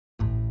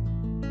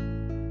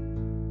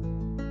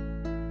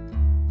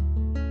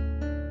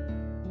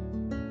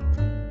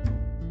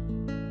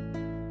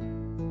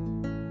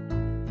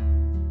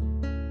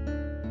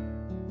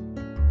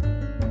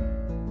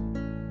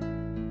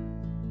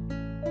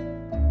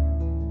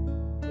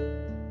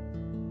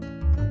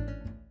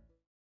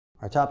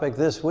Our topic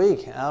this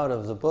week, out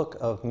of the book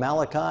of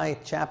Malachi,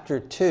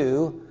 chapter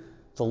 2,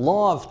 the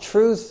law of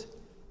truth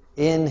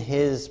in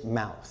his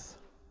mouth.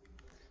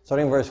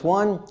 Starting verse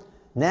 1,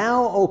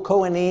 "Now, O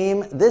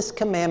Kohanim, this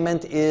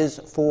commandment is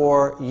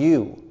for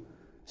you."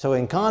 So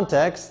in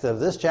context of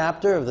this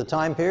chapter, of the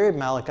time period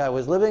Malachi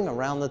was living,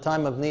 around the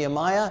time of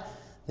Nehemiah,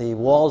 the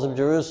walls of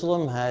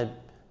Jerusalem had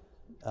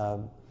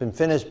been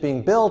finished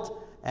being built,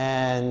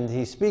 and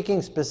he's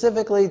speaking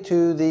specifically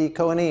to the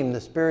Kohanim,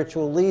 the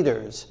spiritual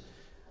leaders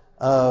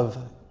of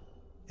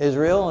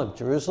Israel, of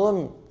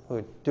Jerusalem, who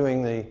are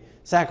doing the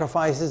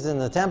sacrifices in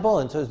the temple.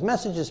 And so his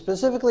message is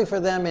specifically for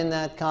them in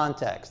that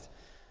context.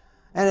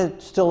 And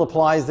it still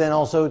applies then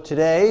also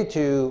today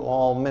to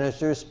all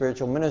ministers,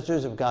 spiritual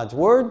ministers of God's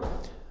Word.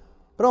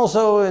 But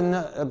also in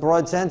a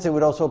broad sense, it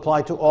would also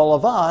apply to all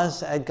of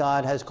us, as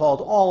God has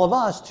called all of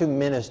us to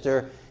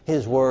minister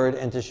His Word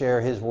and to share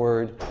His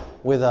Word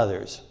with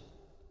others.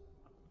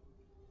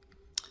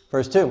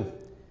 Verse 2,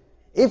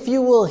 "If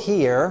you will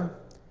hear,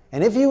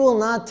 and if you will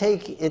not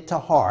take it to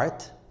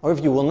heart," or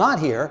if you will not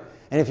hear,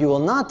 and if you will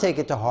not take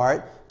it to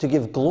heart, "to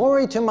give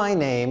glory to my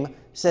name,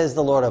 says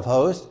the Lord of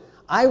hosts,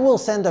 I will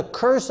send a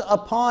curse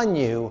upon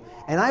you,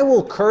 and I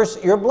will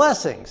curse your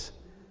blessings.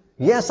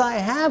 Yes, I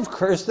have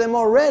cursed them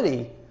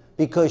already,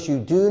 because you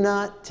do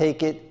not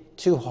take it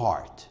to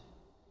heart."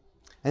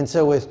 And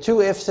so with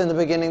two ifs in the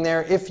beginning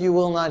there, if you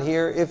will not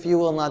hear, if you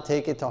will not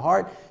take it to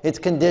heart, it's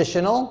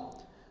conditional.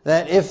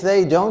 That if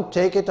they don't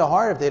take it to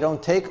heart, if they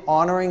don't take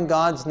honoring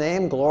God's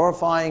name,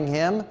 glorifying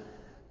Him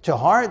to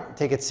heart,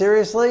 take it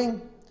seriously,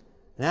 and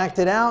act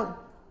it out,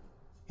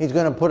 He's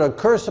going to put a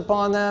curse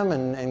upon them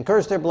and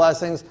curse their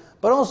blessings.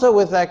 But also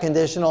with that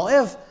conditional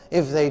if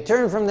they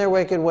turn from their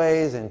wicked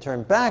ways and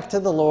turn back to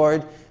the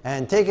Lord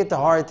and take it to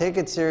heart, take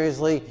it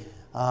seriously,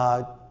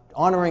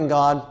 honoring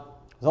God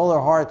with all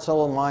their heart,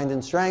 soul, mind,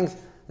 and strength,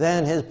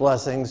 then His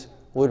blessings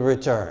would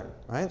return.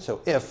 Right? So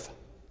if,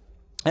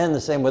 and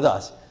the same with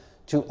us,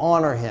 to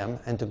honor Him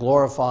and to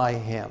glorify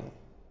Him.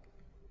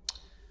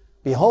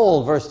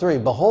 "Behold," verse 3,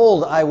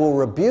 "Behold, I will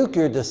rebuke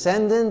your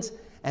descendants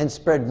and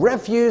spread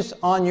refuse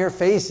on your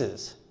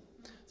faces,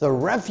 the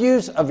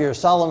refuse of your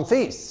solemn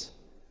feasts,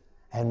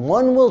 and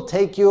one will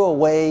take you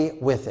away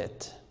with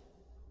it."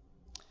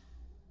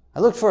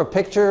 I looked for a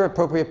picture,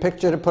 appropriate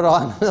picture to put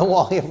on the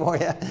wall here for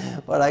you,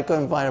 but I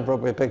couldn't find an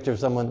appropriate picture of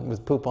someone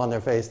with poop on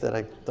their face that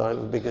I thought it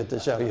would be good to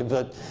show you.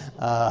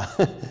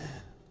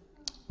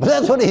 But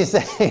that's what he's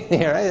saying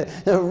here,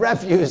 right? The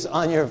refuse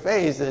on your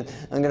face, and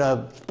I'm going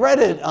to spread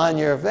it on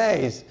your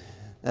face.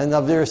 And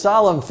of your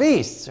solemn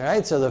feasts,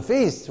 right? So the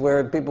feasts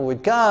where people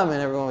would come and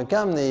everyone would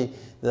come, the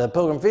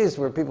pilgrim feast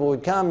where people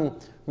would come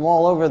from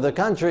all over the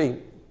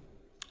country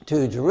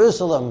to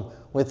Jerusalem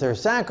with their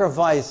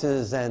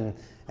sacrifices, and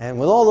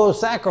with all those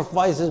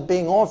sacrifices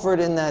being offered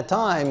in that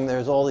time,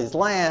 there's all these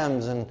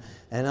lambs and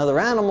other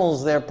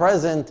animals there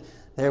present.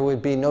 There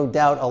would be no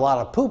doubt a lot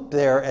of poop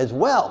there as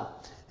well.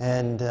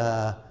 And,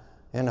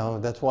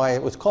 that's why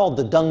it was called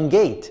the dung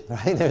gate,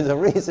 right? There's a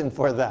reason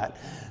for that,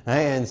 right?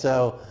 And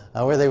so,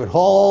 where they would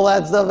haul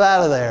that stuff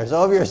out of there.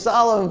 So of your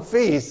solemn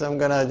feasts, I'm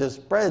going to just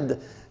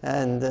spread.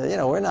 And,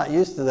 we're not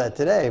used to that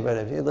today, but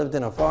if you lived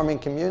in a farming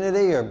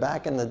community or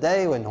back in the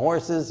day when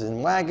horses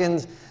and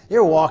wagons,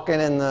 you're walking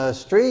in the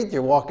street,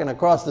 you're walking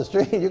across the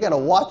street, you got to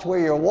watch where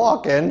you're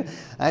walking,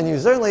 and you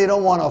certainly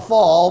don't want to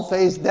fall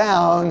face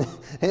down,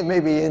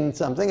 maybe in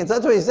something. And so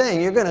that's what he's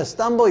saying. You're going to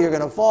stumble, you're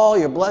going to fall,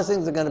 your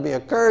blessings are going to be a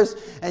curse,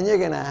 and you're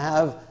going to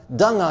have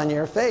dung on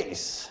your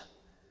face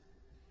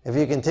if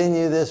you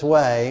continue this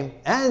way,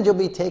 and you'll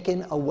be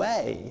taken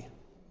away.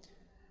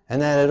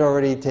 And that had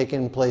already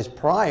taken place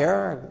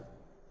prior,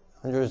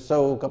 a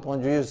couple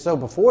hundred years or so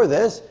before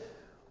this,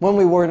 when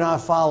we were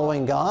not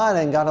following God,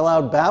 and God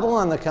allowed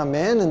Babylon to come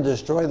in and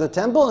destroy the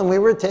temple, and we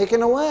were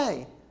taken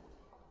away.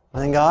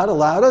 And God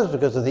allowed us,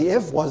 because of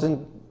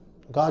the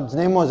God's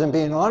name wasn't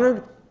being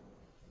honored.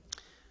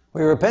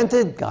 We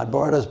repented, God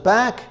brought us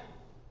back,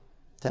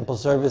 temple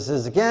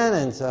services again,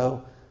 and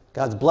so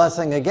God's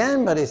blessing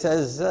again, but He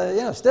says,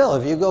 still,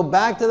 if you go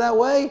back to that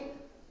way,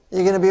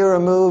 you're going to be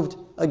removed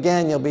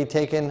again, you'll be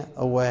taken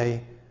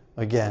away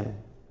again.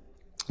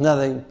 Now,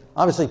 they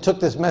obviously took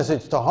this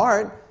message to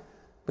heart,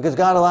 because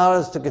God allowed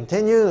us to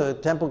continue. The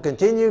temple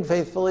continued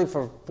faithfully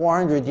for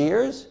 400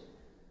 years.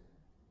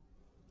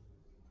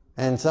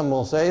 And some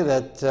will say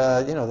that,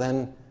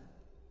 then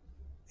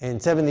in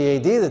 70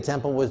 AD, the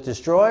temple was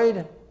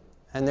destroyed,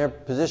 and their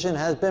position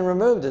has been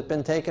removed. It's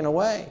been taken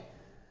away.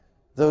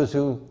 Those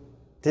who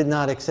did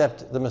not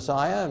accept the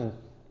Messiah, and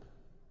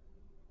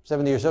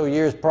 70 or so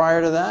years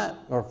prior to that,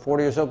 or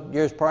 40 or so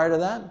years prior to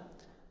that.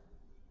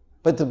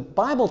 But the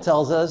Bible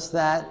tells us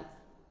that,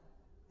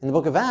 in the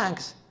book of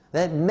Acts,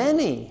 that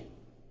many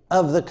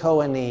of the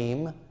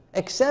Kohanim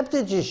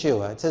accepted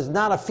Yeshua. It says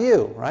not a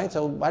few, right?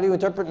 So why do you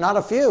interpret not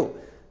a few,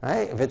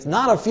 right? If it's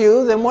not a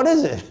few, then what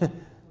is it?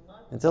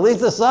 It's at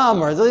least a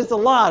some, or it's at least a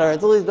lot, or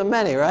it's at least a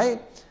many,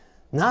 right?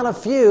 Not a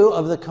few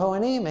of the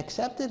Kohanim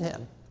accepted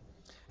Him.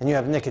 And you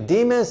have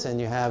Nicodemus, and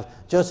you have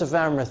Joseph of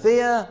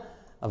Arimathea,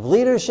 of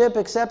leadership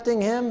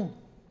accepting Him.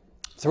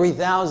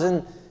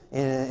 3,000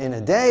 in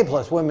a day,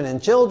 plus women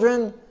and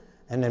children,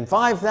 and then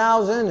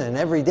 5,000, and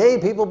every day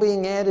people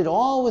being added,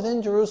 all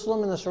within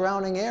Jerusalem and the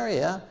surrounding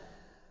area.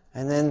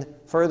 And then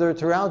further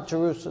throughout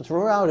Jerusalem,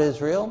 throughout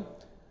Israel,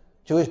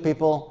 Jewish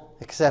people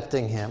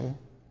accepting him.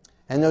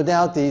 And no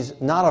doubt these,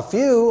 not a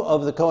few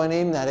of the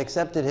Kohanim that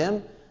accepted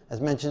him,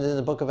 as mentioned in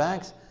the book of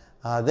Acts,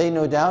 they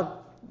no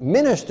doubt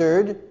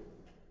ministered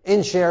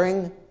in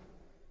sharing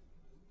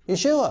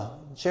Yeshua,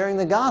 sharing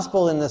the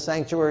gospel in the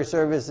sanctuary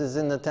services,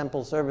 in the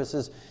temple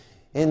services,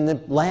 in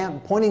the Lamb,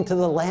 pointing to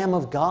the Lamb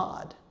of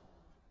God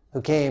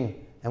who came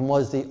and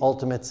was the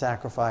ultimate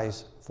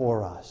sacrifice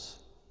for us.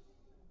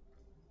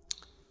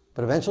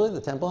 But eventually the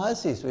temple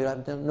has ceased. We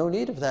have no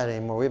need of that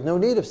anymore. We have no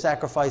need of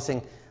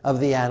sacrificing of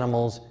the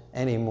animals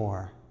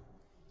anymore.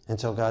 And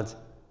so God's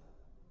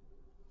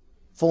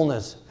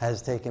fullness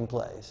has taken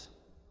place.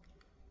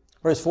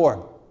 Verse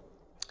 4.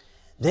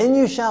 Then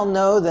you shall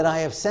know that I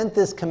have sent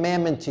this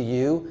commandment to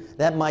you,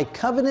 that my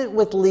covenant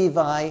with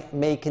Levi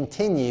may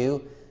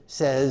continue,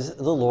 says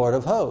the Lord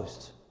of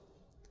hosts.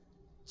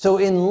 So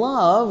in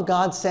love,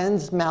 God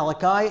sends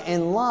Malachi.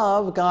 In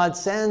love, God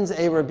sends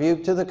a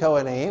rebuke to the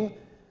Kohanim,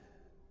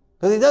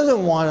 because he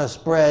doesn't want to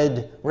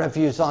spread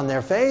refuse on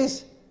their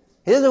face.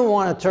 He doesn't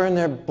want to turn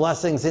their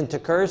blessings into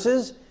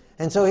curses.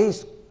 And so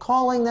he's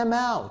calling them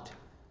out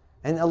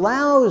and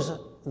allows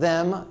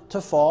them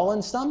to fall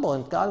and stumble.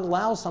 And God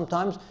allows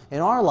sometimes in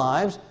our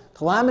lives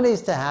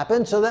calamities to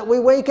happen so that we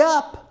wake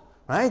up,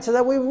 right? So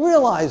that we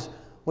realize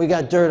we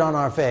got dirt on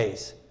our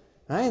face,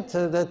 right?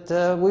 So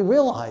that we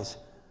realize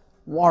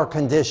our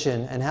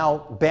condition and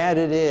how bad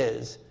it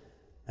is,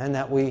 and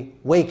that we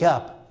wake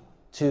up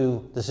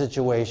to the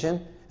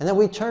situation, and then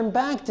we turn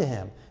back to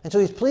him. And so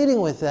he's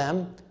pleading with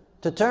them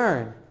to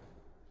turn.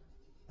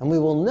 And we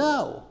will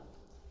know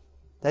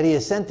that he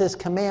has sent this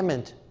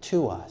commandment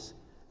to us.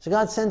 So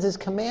God sends his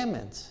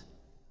commandments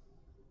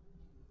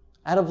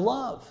out of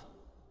love,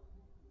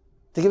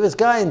 to give us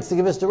guidance, to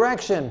give us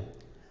direction,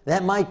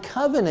 that my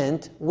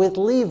covenant with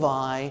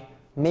Levi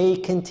may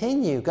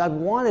continue. God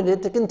wanted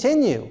it to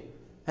continue,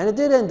 and it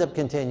did end up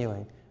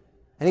continuing.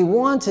 And he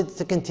wants it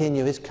to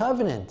continue, his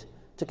covenant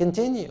to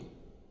continue.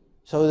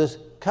 So this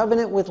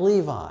covenant with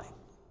Levi.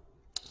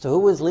 So who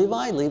was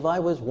Levi? Levi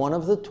was one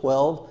of the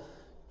 12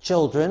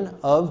 children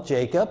of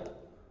Jacob.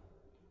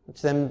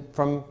 It's then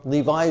from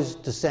Levi's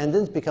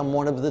descendants become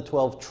one of the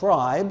 12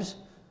 tribes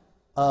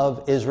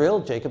of Israel.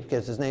 Jacob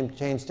gets his name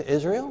changed to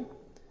Israel.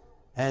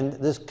 And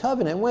this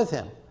covenant with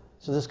him.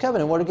 So this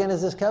covenant, what again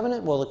is this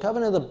covenant? Well, the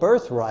covenant of the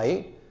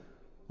birthright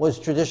was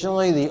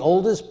traditionally the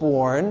oldest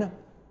born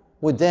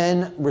would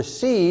then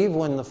receive,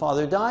 when the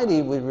father died,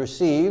 he would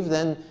receive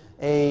then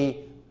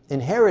a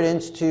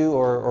inheritance to,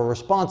 or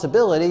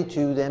responsibility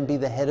to then be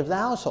the head of the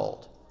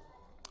household.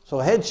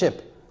 So a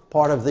headship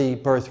part of the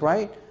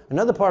birthright.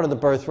 Another part of the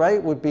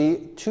birthright would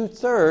be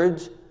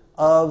 2/3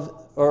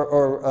 of,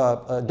 or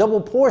a double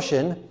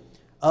portion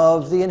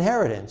of the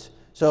inheritance.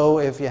 So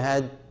if you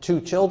had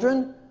 2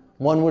 children,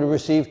 one would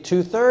receive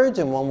 2/3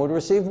 and one would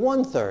receive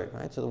 1/3,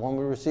 right? So the one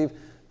would receive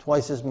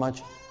twice as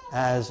much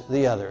as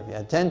the other. If you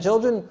had 10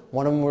 children,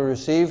 one of them would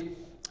receive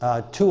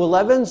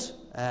 2/11ths,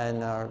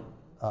 and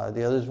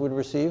the others would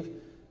receive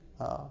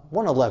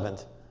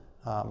 1/11th,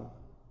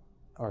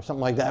 or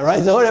something like that,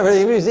 right? So whatever,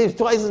 he receives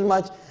twice as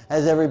much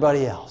as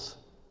everybody else.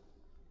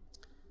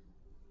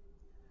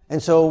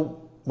 And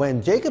so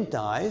when Jacob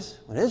dies,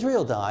 when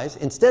Israel dies,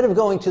 instead of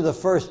going to the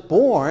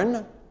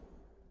firstborn,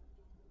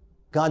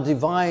 God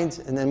divides,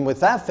 and then with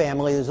that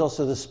family, there's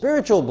also the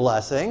spiritual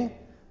blessing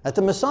that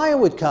the Messiah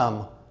would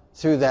come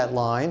through that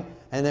line,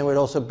 and there would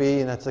also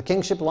be, and that's the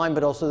kingship line,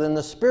 but also then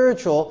the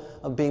spiritual,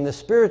 of being the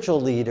spiritual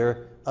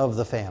leader of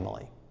the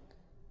family.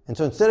 And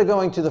so instead of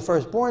going to the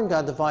firstborn,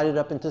 God divided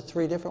up into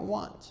 3 different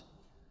ones.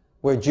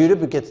 Where Judah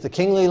gets the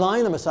kingly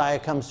line, the Messiah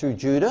comes through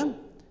Judah.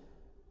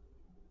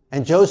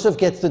 And Joseph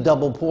gets the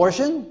double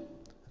portion.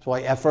 That's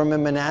why Ephraim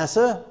and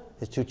Manasseh,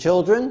 his 2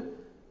 children,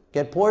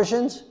 get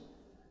portions.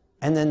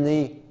 And then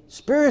the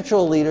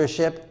spiritual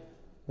leadership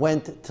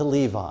went to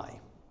Levi.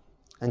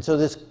 And so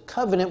this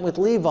covenant with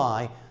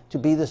Levi to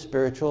be the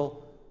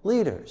spiritual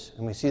leaders.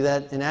 And we see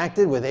that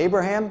enacted with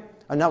Abraham,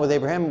 not with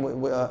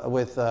Abraham,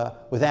 with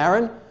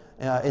Aaron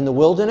in the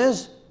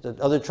wilderness. The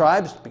other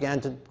tribes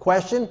began to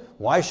question,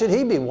 why should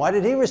he be? Why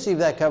did he receive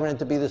that covenant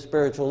to be the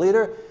spiritual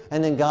leader?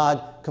 And then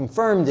God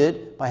confirmed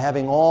it by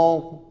having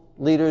all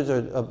leaders,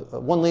 or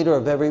one leader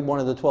of every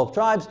one of the 12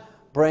 tribes,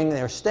 bring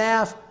their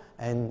staff,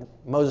 and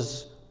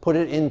Moses put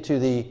it into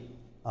the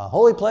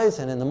holy place,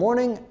 and in the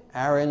morning,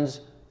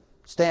 Aaron's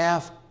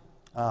staff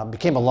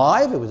became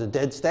alive. It was a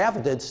dead staff,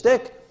 a dead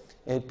stick.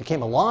 It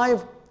became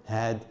alive,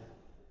 had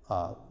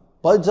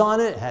buds on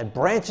it, had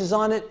branches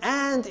on it,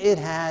 and it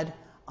had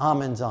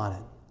almonds on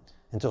it.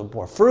 And so it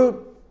bore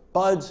fruit,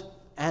 buds,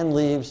 and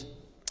leaves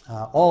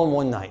all in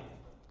one night,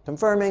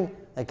 confirming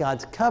that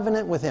God's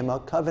covenant with him, a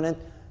covenant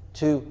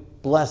to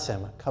bless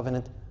him, a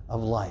covenant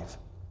of life.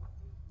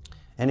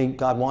 And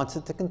God wants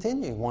it to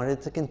continue. He wanted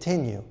it to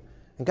continue.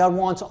 And God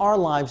wants our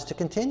lives to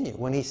continue.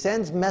 When he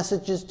sends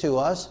messages to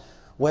us,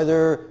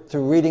 whether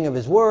through reading of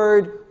his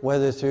word,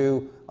 whether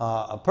through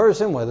a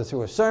person, whether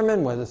through a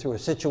sermon, whether through a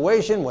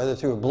situation, whether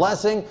through a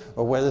blessing,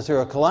 or whether through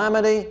a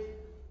calamity,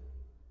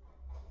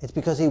 it's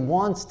because he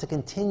wants to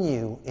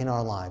continue in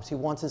our lives. He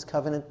wants his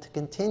covenant to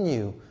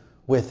continue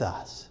with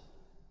us.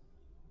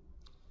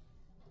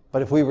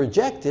 But if we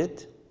reject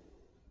it,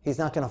 he's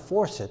not going to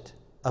force it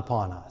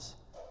upon us.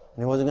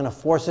 And he wasn't going to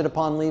force it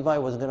upon Levi. He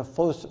wasn't going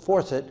to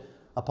force it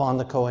upon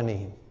the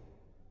Kohanim.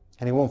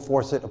 And he won't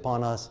force it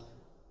upon us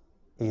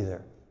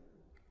either.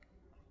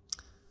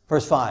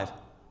 Verse 5,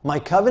 my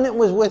covenant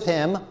was with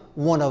him,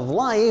 one of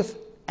life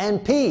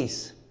and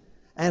peace.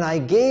 And I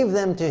gave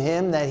them to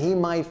him that he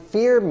might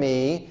fear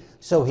me.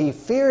 So he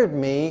feared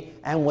me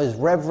and was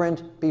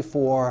reverent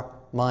before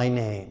my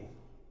name.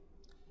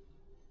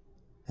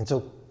 And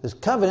so this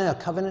covenant,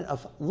 a covenant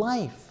of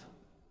life.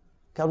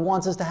 God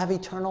wants us to have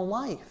eternal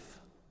life.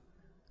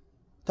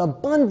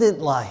 Abundant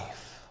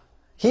life.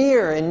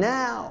 Here and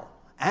now.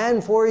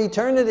 And for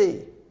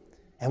eternity.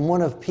 And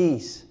one of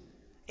peace.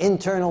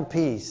 Internal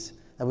peace.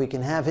 That we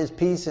can have his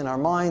peace in our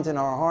minds and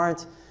our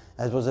hearts.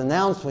 As was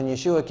announced when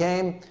Yeshua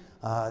came.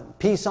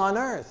 Peace on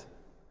earth.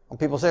 When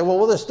people say,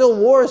 well, there's still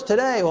wars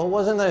today. Well, it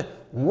wasn't the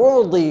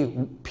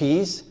worldly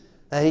peace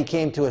that he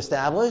came to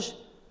establish.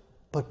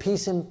 But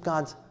peace in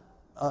God's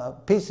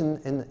peace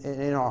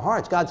in our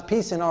hearts. God's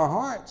peace in our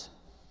hearts.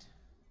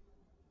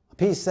 A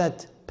peace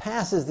that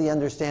passes the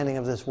understanding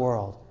of this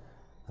world.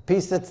 A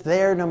peace that's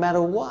there no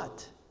matter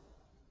what.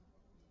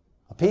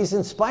 A peace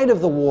in spite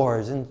of the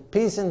wars. And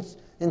peace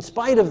in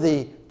spite of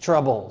the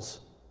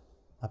troubles.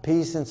 A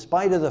peace in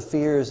spite of the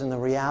fears and the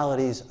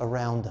realities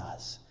around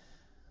us.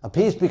 A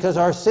peace because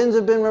our sins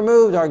have been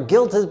removed. Our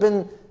guilt has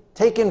been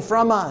taken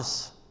from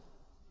us.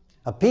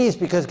 A peace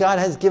because God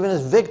has given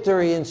us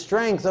victory and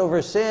strength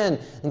over sin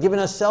and given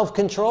us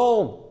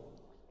self-control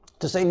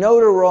to say no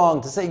to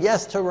wrong, to say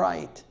yes to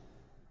right.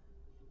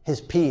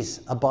 His peace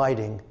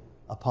abiding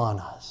upon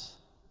us.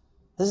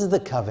 This is the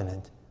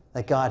covenant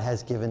that God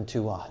has given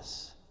to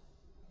us.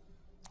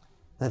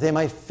 That they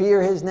might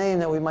fear his name,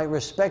 that we might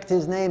respect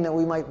his name, that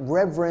we might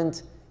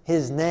reverence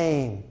his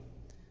name.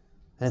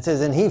 And it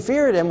says, and he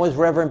feared him, was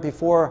reverent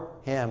before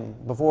him,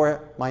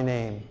 before my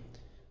name.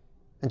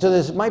 And so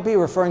this might be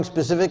referring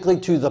specifically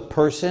to the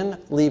person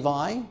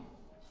Levi,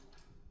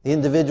 the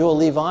individual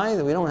Levi.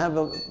 That we don't have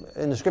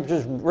in the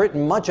scriptures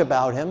written much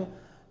about him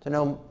to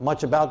know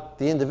much about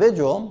the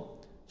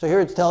individual. So here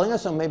it's telling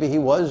us, so maybe he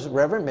was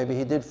reverent, maybe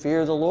he did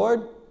fear the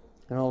Lord.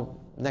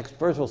 Next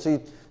verse we'll see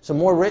some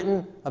more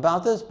written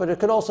about this, but it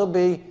could also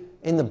be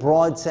in the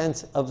broad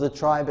sense of the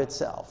tribe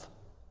itself.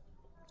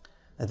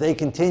 That they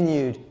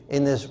continued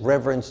in this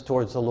reverence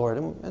towards the Lord.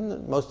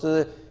 And most of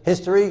the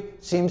history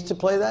seems to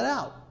play that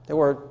out. There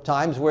were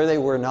times where they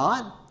were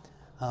not.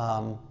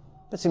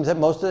 It seems that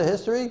most of the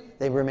history,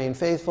 they remained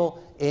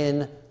faithful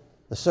in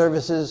the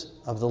services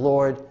of the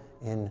Lord,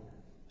 in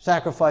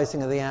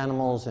sacrificing of the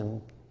animals,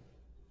 and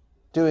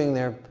doing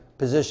their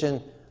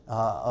position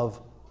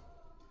of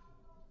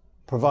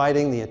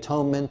providing the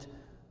atonement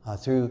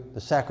through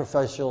the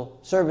sacrificial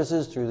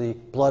services, through the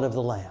blood of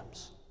the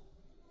lambs.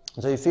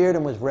 And so he feared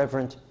and was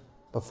reverent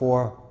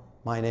before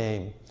my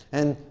name.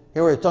 And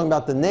here we're talking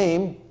about the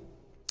name.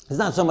 It's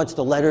not so much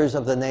the letters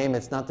of the name.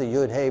 It's not the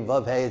Yud, Hey,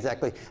 Vav, Hey,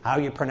 exactly how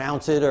you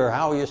pronounce it or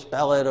how you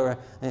spell it. Or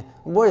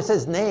where it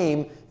says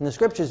name in the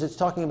scriptures, it's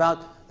talking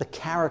about the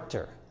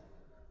character.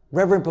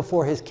 Reverent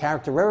before his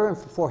character.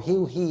 Reverent before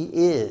who he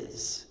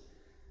is.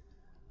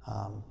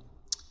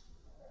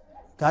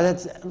 God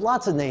has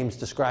lots of names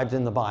described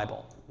in the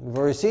Bible. We've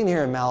already seen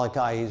here in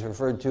Malachi, he's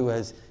referred to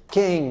as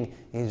king.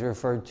 He's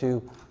referred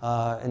to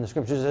in the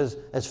scriptures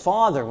as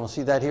father. We'll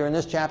see that here in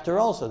this chapter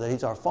also, that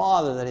he's our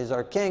father, that he's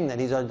our king, that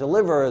he's our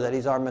deliverer, that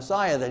he's our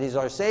Messiah, that he's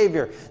our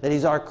savior, that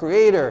he's our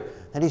creator,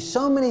 that he's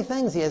so many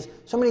things. He has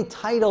so many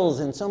titles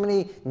and so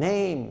many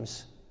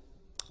names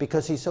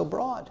because he's so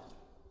broad.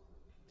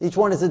 Each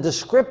one is a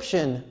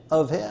description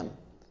of him.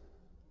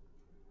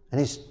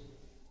 And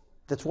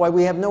that's why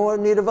we have no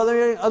need of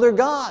other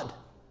God.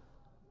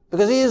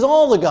 Because he is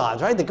all the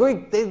gods, right? The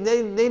Greek,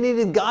 they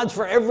needed gods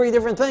for every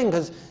different thing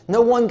because no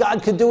one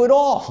God could do it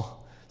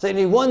all. So they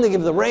need one to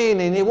give the rain,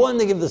 they need one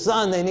to give the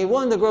sun, they need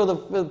one to grow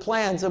the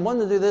plants, and one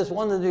to do this,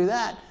 one to do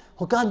that.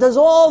 Well, God does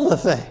all the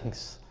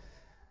things.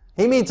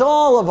 He meets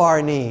all of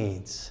our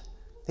needs.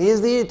 He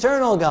is the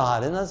eternal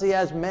God, and thus he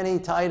has many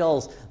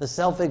titles, the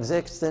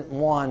self-existent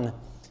one.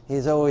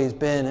 He's always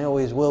been, he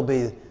always will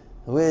be,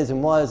 who is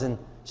and was and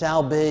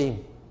shall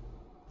be.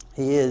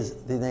 He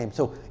is the name.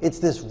 So it's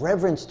this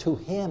reverence to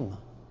him.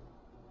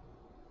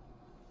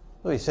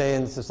 What do we say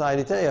in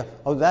society today?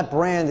 Oh, that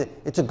brand,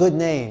 it's a good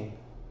name.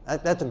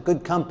 That's a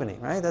good company,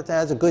 right? That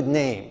has a good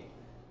name.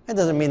 It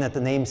doesn't mean that the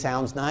name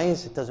sounds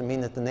nice. It doesn't mean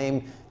that the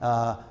name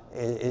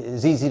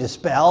is easy to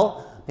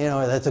spell.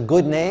 That's a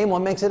good name.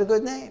 What makes it a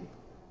good name?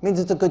 It means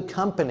it's a good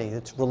company.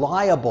 It's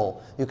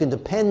reliable. You can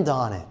depend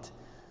on it,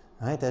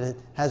 right? That it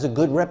has a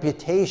good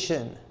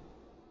reputation.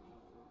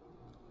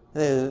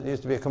 There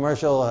used to be a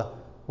commercial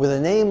with a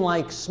name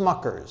like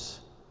Smucker's,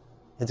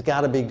 it's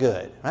got to be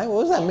good, right?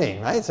 What does that mean,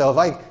 right? So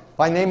if If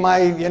I name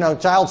my,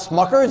 child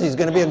Smuckers, he's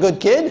going to be a good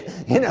kid,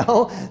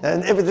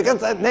 And if it's got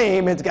that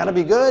name, it's got to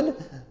be good.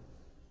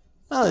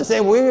 No, they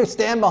say we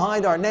stand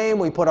behind our name,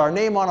 we put our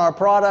name on our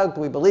product,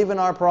 we believe in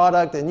our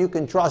product, and you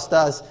can trust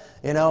us,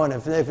 and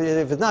if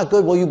it's not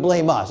good, well, you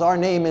blame us. Our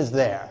name is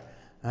there,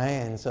 right?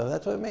 And so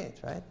that's what it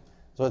means, right?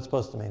 That's what it's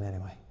supposed to mean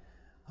anyway.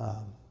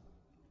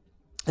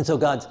 And so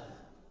God's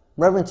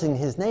reverencing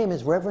his name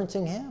is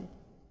reverencing him,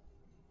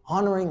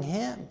 honoring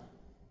him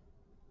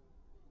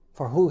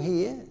for who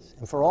he is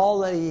and for all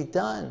that he's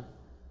done,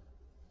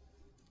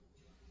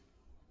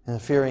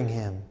 and fearing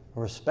him,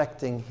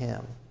 respecting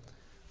him.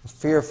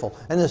 Fearful.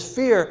 And this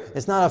fear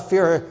is not a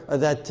fear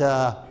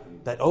that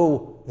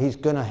he's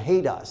going to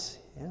hate us.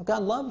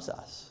 God loves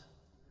us.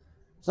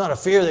 It's not a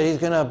fear that he's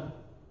going to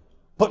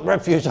put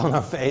refuge on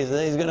our face,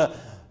 that he's going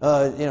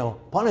to,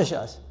 punish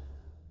us.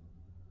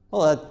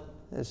 Well,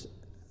 that is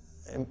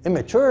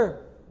immature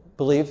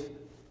belief.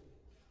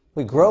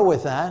 We grow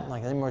with that,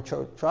 like an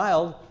immature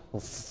child.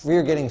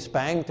 Fear getting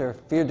spanked or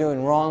fear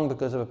doing wrong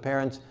because of a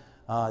parent's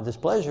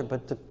displeasure,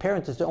 but the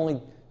parent is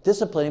only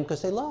disciplining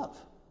because they love.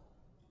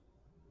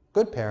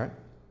 Good parent,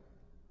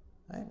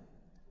 right?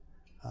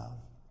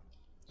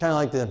 Kind of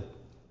like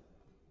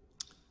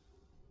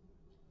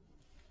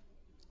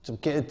some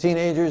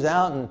teenagers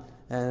out, and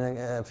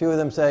a few of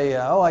them say,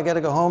 I got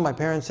to go home. My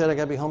parents said I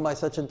got to be home by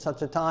such and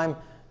such a time,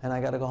 and I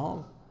got to go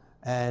home.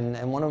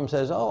 And one of them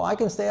says, I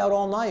can stay out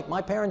all night.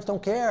 My parents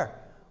don't care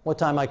what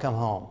time I come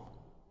home.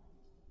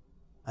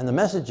 And the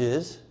message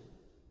is,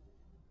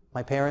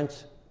 my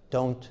parents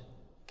don't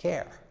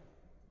care,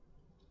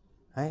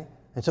 right?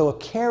 And so a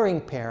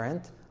caring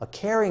parent, a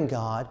caring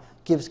God,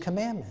 gives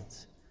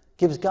commandments,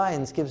 gives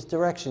guidance, gives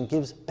direction,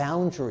 gives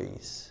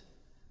boundaries,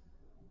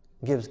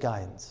 gives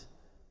guidance.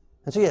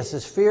 And so yes,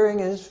 this fearing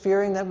is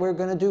fearing that we're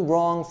going to do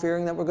wrong,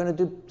 fearing that we're going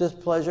to do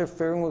displeasure,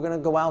 fearing we're going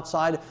to go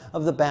outside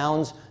of the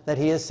bounds that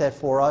he has set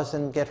for us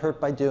and get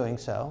hurt by doing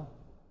so.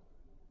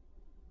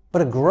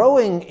 But a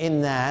growing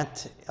in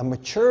that, a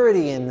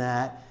maturity in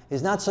that,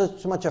 is not so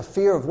much a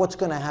fear of what's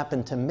going to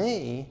happen to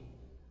me,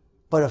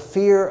 but a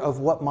fear of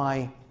what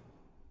my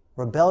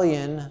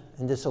rebellion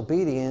and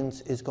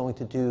disobedience is going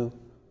to do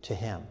to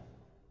him.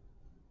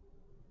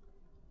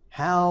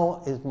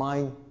 How is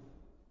my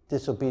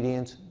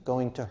disobedience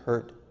going to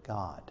hurt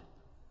God?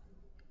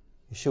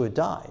 Yeshua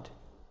died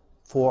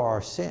for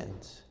our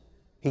sins.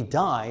 He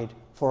died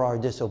for our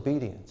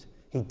disobedience.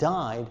 He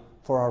died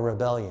for our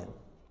rebellion.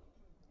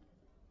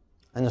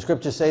 And the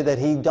scriptures say that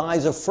he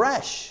dies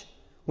afresh.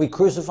 We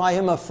crucify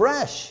him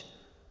afresh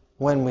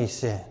when we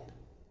sin.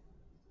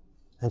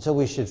 And so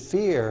we should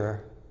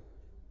fear,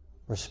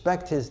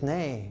 respect his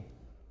name,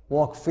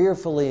 walk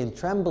fearfully and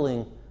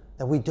trembling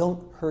that we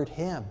don't hurt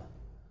him,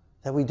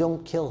 that we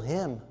don't kill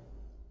him,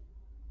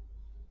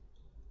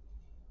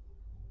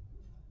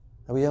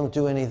 that we don't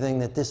do anything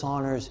that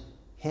dishonors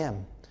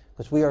him,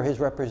 because we are his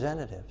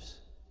representatives.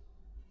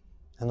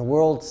 And the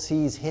world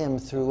sees him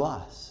through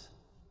us.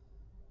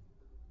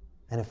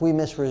 And if we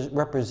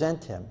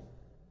misrepresent him,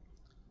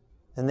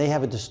 then they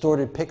have a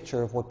distorted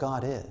picture of what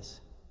God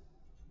is.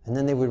 And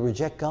then they would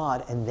reject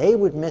God, and they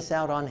would miss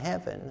out on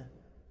heaven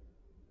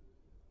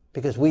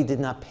because we did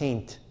not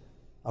paint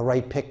a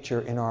right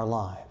picture in our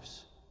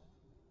lives.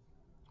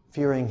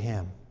 Fearing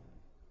him,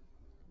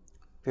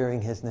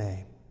 fearing his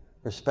name,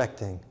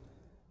 respecting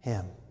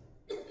him,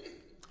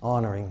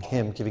 honoring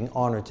him, giving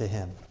honor to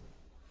him.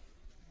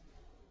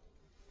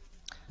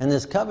 And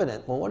this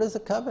covenant, well, what is a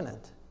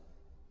covenant?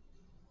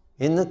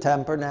 In the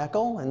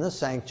tabernacle, in the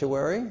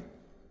sanctuary,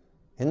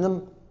 in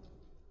the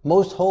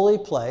most holy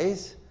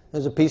place,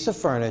 there's a piece of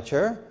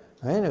furniture,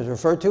 right? It was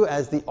referred to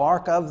as the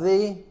Ark of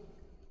the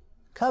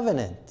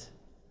Covenant.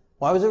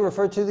 Why was it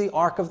referred to the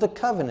Ark of the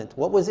Covenant?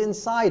 What was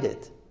inside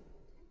it?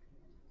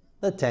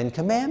 The Ten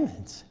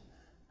Commandments.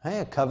 Right?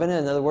 A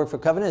covenant, another word for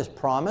covenant is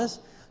promise.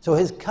 So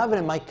his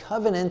covenant, my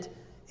covenant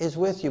is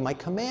with you. My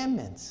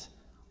commandments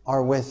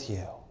are with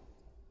you.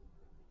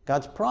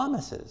 God's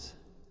promises.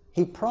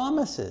 He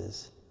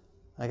promises.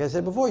 Like I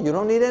said before, you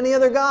don't need any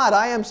other God.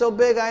 I am so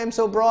big, I am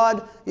so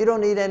broad, you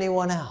don't need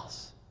anyone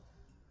else.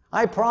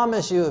 I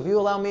promise you, if you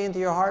allow me into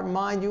your heart and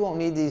mind, you won't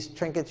need these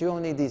trinkets, you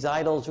won't need these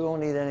idols, you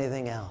won't need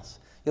anything else.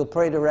 You'll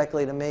pray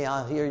directly to me,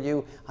 I'll hear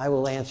you, I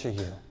will answer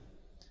you.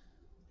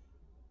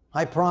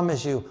 I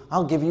promise you,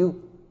 I'll give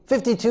you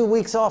 52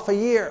 weeks off a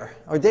year,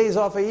 or days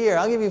off a year.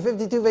 I'll give you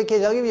 52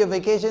 vacations. I'll give you a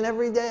vacation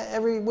every day,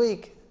 every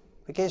week.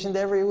 Vacation to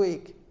every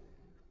week.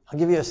 I'll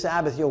give you a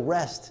Sabbath, you'll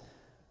rest.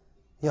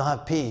 You'll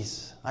have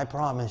peace. I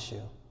promise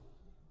you.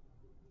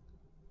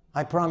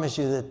 I promise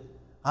you that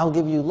I'll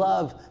give you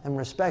love and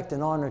respect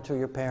and honor to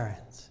your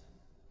parents.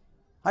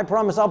 I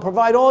promise I'll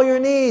provide all your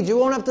needs. You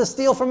won't have to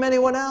steal from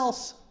anyone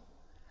else.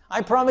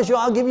 I promise you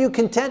I'll give you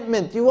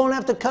contentment. You won't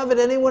have to covet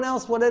anyone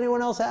else, what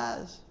anyone else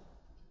has.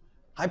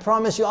 I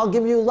promise you I'll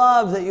give you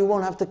love, that you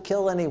won't have to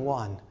kill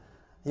anyone.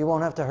 You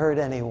won't have to hurt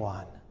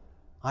anyone.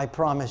 I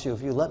promise you,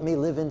 if you let me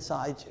live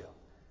inside you,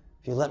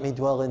 if you let me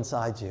dwell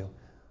inside you,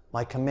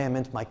 my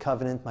commandments, my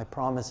covenant, my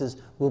promises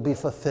will be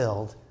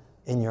fulfilled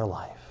in your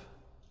life.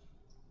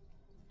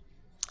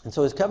 And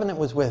so his covenant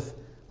was with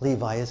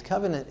Levi. His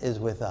covenant is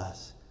with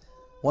us.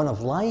 One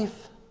of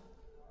life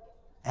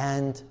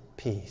and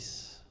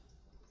peace.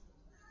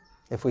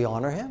 If we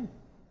honor him.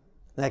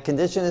 And that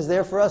condition is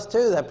there for us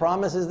too. That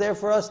promise is there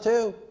for us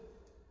too.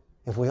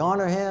 If we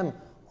honor him,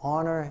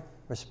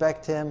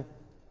 respect him,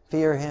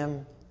 fear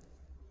him,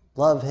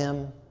 love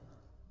him,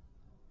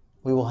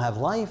 we will have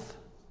life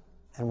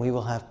and we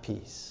will have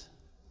peace.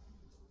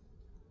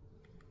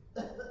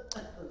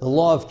 The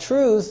law of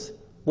truth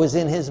was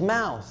in his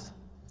mouth,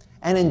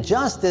 and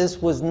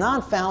injustice was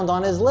not found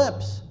on his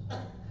lips.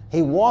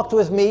 He walked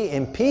with me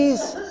in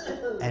peace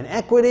and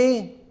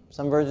equity,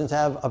 some versions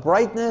have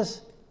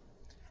uprightness,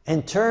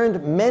 and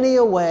turned many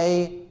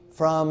away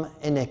from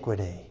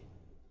iniquity.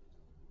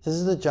 This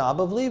is the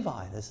job of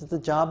Levi. This is the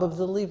job of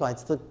the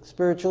Levites, the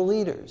spiritual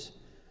leaders.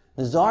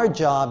 This is our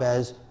job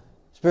as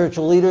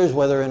spiritual leaders,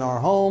 whether in our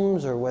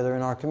homes or whether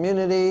in our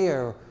community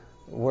or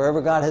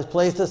wherever God has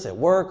placed us, at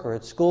work or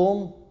at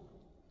school,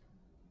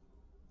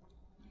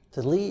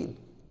 to lead,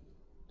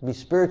 to be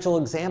spiritual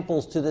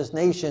examples to this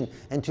nation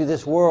and to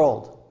this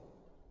world.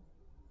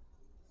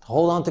 To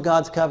hold on to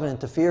God's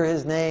covenant, to fear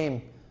his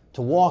name,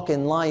 to walk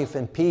in life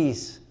and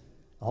peace,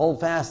 to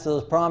hold fast to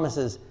those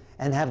promises,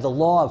 and have the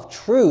law of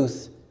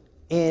truth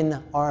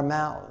in our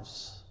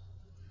mouths.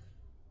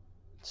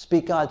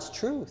 Speak God's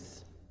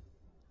truth.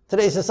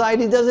 Today's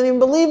society doesn't even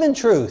believe in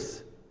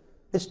truth.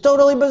 It's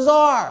totally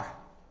bizarre.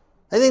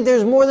 They think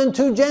there's more than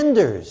two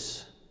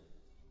genders.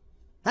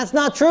 That's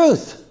not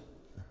truth.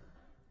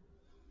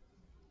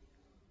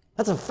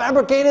 That's a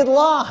fabricated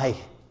lie.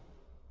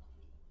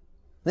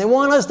 They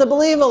want us to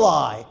believe a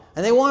lie,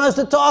 and they want us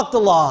to talk the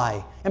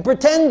lie and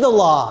pretend the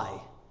lie.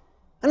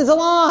 And it's a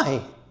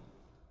lie.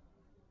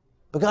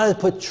 But God has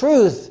put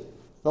truth,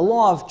 the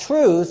law of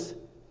truth,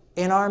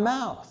 in our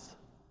mouth.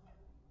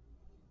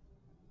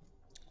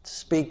 To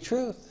speak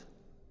truth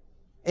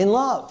in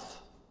love.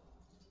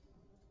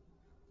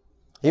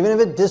 Even if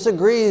it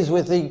disagrees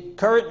with the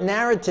current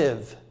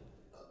narrative.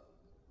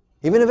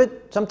 Even if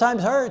it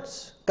sometimes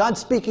hurts.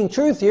 God's speaking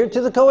truth here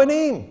to the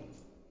Kohanim.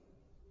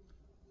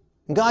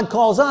 And God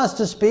calls us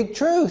to speak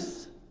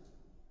truth.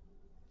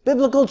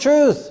 Biblical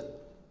truth.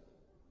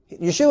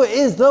 Yeshua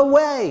is the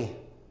way.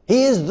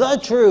 He is the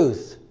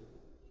truth.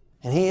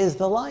 And he is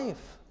the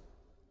life.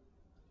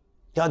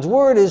 God's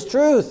word is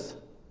truth.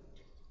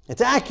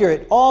 It's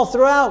accurate all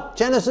throughout,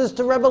 Genesis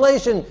to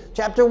Revelation,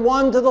 chapter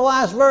 1 to the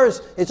last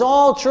verse. It's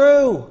all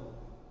true.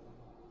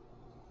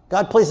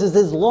 God places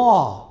his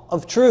law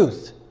of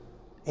truth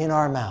in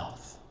our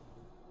mouth.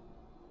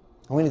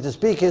 And we need to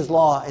speak his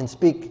law and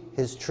speak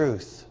his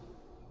truth.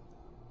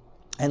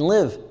 And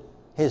live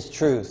his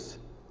truth.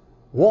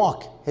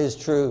 Walk his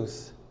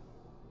truth.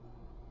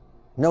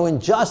 No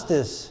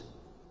injustice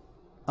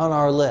on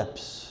our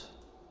lips.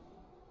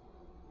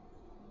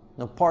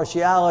 No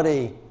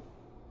partiality,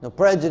 no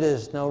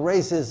prejudice, no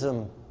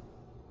racism,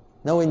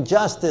 no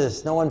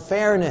injustice, no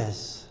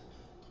unfairness.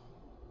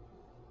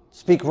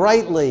 Speak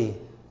rightly,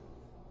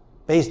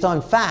 based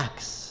on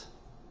facts,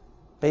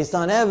 based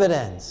on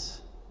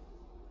evidence,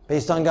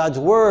 based on God's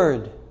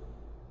word,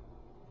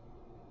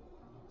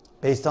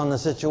 based on the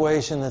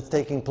situation that's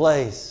taking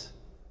place.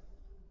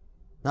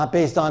 Not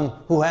based on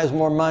who has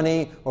more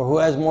money, or who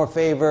has more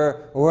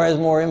favor, or who has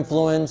more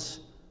influence,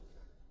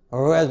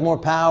 or who has more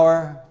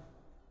power.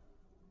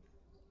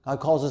 God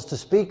calls us to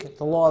speak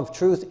the law of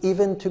truth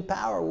even to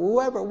power,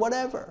 whoever,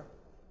 whatever.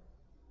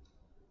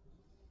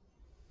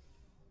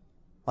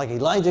 Like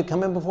Elijah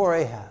coming before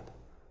Ahab.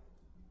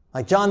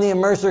 Like John the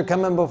Immerser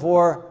coming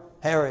before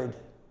Herod.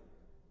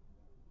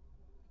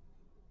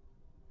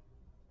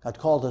 God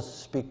called us to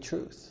speak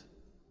truth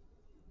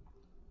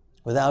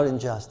without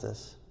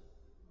injustice.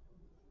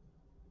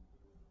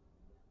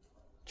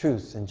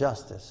 Truth and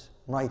justice,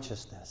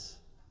 righteousness.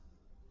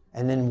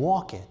 And then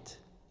walk it.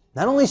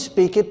 Not only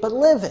speak it, but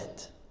live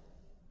it.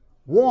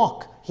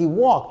 Walk. He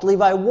walked.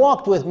 Levi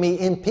walked with me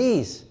in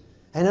peace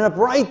and in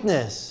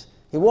uprightness.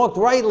 He walked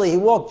rightly. He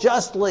walked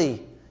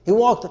justly. He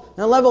walked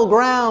on level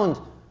ground.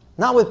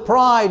 Not with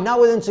pride, not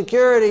with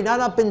insecurity,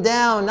 not up and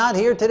down, not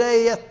here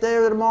today, yes,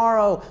 there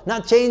tomorrow,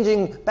 not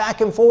changing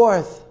back and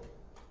forth,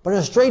 but in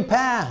a straight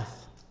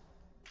path.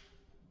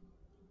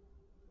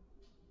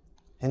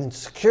 And in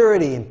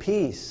security and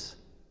peace.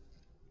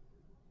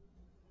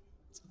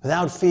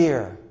 Without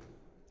fear.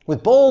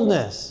 With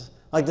boldness,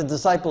 like the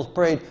disciples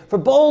prayed, for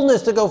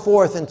boldness to go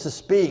forth and to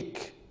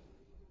speak.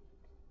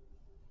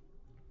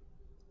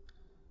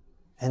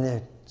 And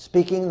they're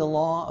speaking the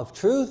law of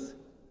truth,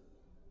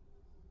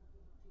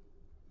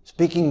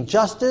 speaking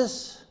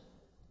justice,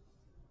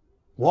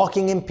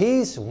 walking in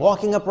peace,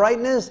 walking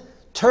uprightness,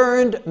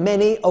 turned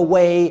many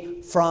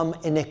away from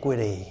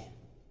iniquity.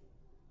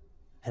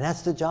 And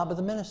that's the job of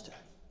the minister.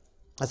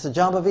 That's the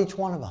job of each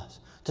one of us,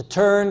 to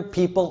turn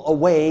people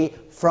away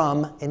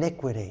from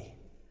iniquity.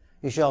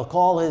 You shall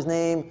call his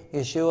name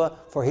Yeshua,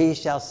 for he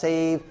shall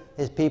save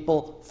his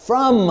people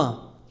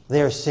from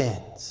their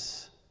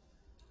sins.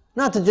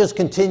 Not to just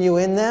continue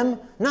in them,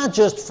 not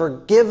just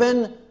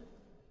forgiven,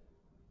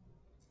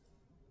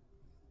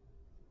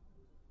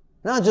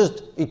 Not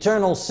just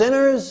eternal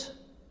sinners,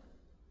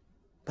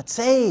 but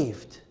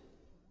saved,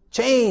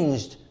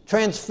 changed,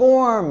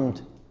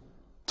 transformed,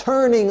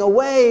 turning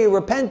away,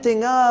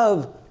 repenting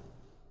of,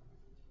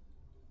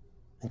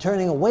 and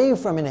turning away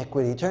from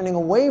iniquity, turning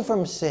away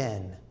from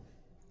sin.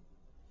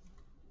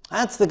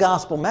 That's the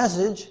gospel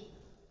message.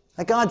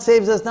 That God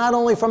saves us not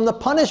only from the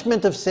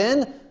punishment of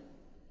sin,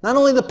 not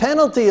only the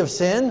penalty of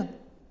sin,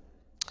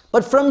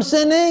 but from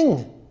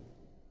sinning,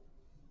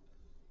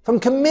 from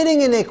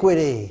committing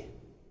iniquity.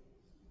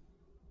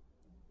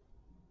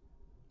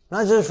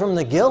 Not just from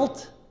the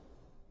guilt,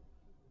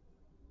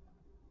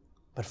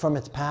 but from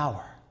its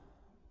power.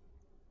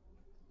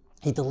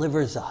 He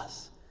delivers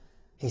us.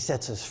 He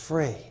sets us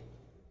free.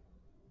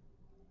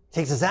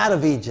 Takes us out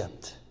of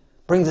Egypt,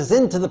 brings us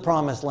into the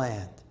promised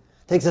land.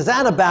 Takes us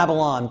out of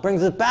Babylon,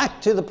 brings us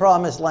back to the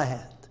promised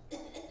land.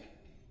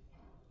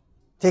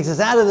 Takes us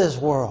out of this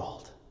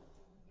world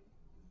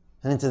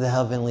and into the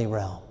heavenly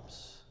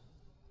realms.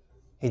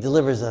 He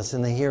delivers us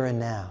in the here and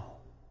now.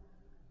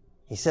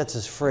 He sets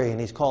us free, and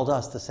He's called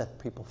us to set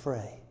people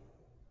free.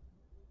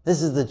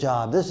 This is the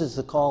job. This is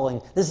the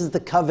calling. This is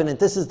the covenant.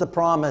 This is the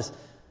promise.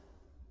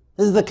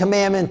 This is the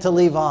commandment to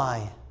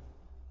Levi.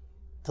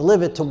 To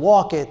live it, to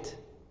walk it,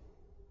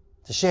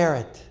 to share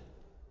it,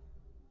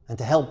 and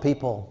to help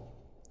people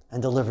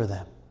and deliver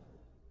them.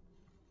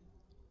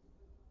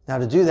 Now,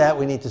 to do that,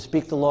 we need to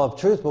speak the law of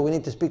truth, but we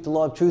need to speak the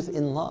law of truth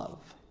in love.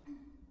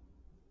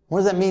 What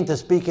does that mean, to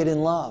speak it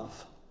in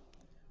love?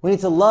 We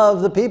need to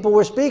love the people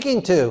we're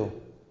speaking to.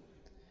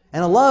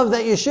 And a love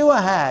that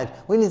Yeshua had.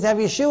 We need to have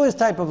Yeshua's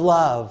type of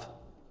love.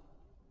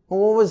 Well,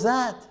 what was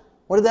that?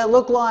 What did that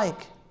look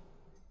like?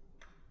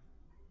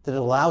 Did it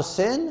allow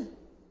sin?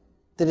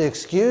 Did it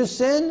excuse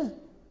sin?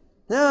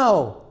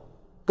 No.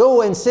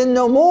 Go and sin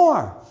no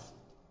more.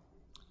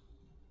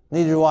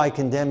 Neither do I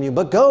condemn you,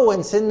 but go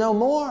and sin no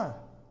more.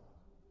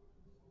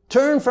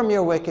 Turn from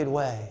your wicked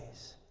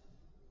ways.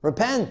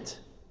 Repent.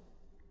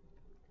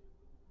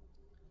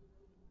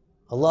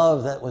 A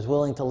love that was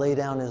willing to lay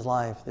down His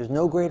life. There's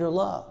no greater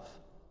love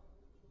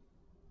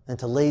than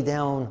to lay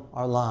down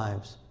our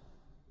lives.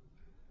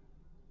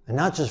 And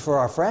not just for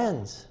our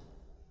friends,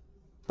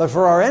 but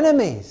for our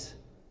enemies.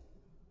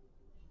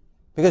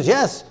 Because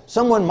yes,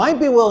 someone might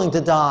be willing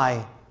to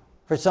die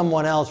for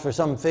someone else, for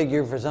some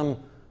figure, for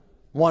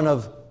someone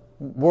of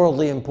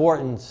worldly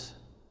importance.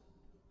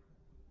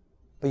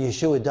 But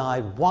Yeshua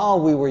died while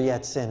we were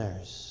yet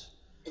sinners.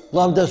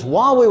 Loved us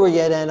while we were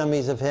yet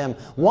enemies of Him,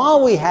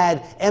 while we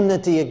had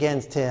enmity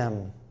against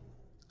Him.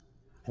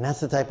 And that's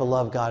the type of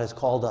love God has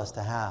called us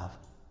to have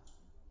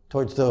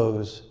towards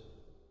those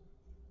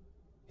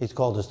He's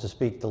called us to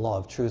speak the law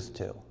of truth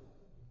to.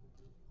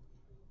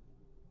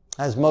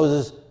 As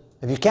Moses,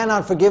 if you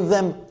cannot forgive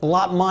them,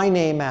 blot my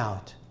name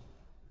out.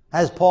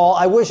 As Paul,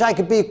 I wish I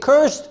could be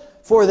cursed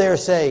for their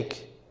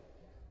sake.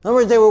 In other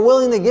words, they were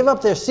willing to give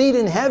up their seat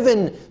in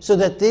heaven so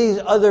that these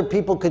other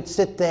people could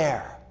sit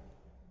there.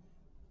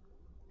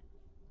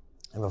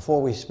 And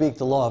before we speak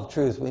the law of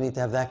truth, we need to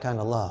have that kind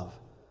of love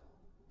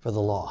for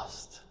the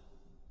lost,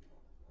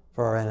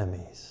 for our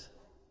enemies.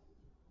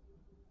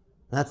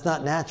 And that's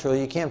not natural.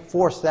 You can't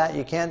force that.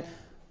 You can't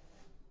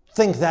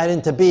think that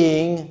into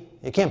being.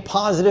 You can't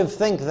positive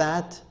think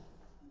that.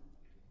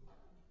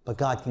 But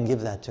God can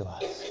give that to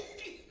us.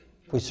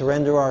 If we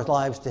surrender our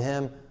lives to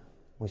Him,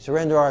 we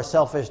surrender our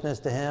selfishness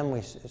to Him,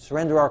 we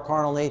surrender our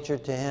carnal nature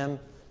to Him,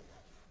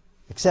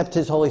 accept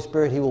His Holy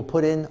Spirit, He will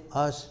put in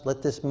us,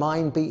 let this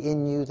mind be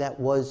in you that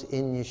was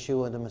in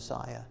Yeshua the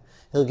Messiah.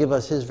 He'll give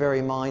us His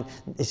very mind,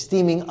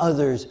 esteeming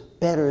others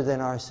better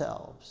than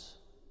ourselves.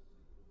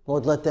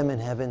 Lord, let them in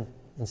heaven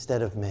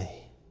instead of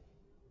me.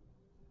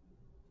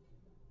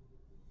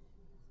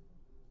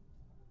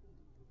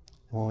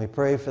 And when we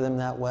pray for them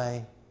that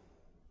way,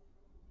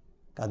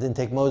 God didn't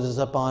take Moses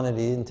up on it.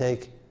 He didn't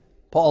take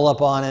Paul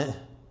up on it.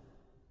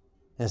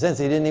 In a sense,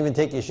 He didn't even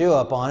take Yeshua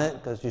up on it,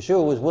 because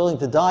Yeshua was willing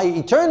to die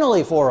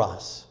eternally for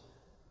us.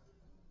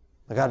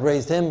 But God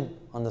raised Him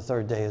on the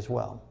third day as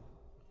well.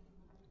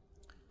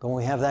 But when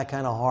we have that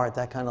kind of heart,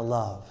 that kind of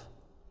love,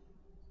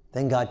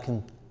 then God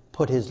can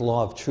put His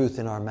law of truth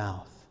in our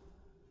mouth.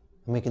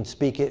 And we can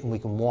speak it and we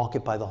can walk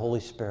it by the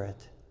Holy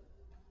Spirit.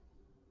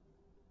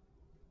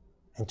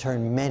 And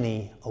turn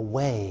many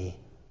away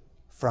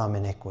from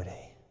iniquity.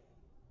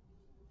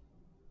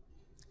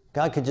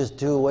 God could just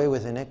do away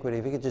with iniquity.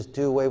 If He could just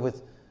do away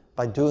with,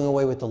 by doing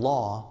away with the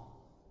law,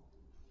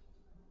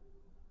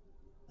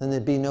 then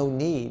there'd be no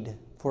need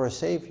for a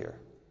Savior.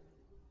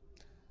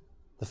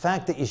 The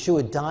fact that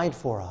Yeshua died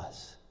for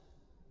us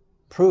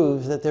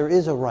proves that there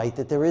is a right,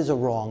 that there is a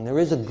wrong, there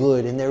is a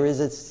good, and there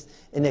is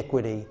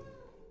iniquity.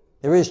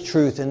 There is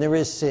truth, and there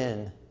is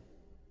sin.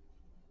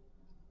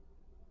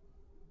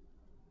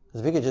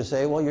 Because if He could just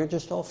say, well, you're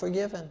just all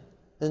forgiven,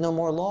 there's no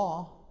more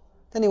law,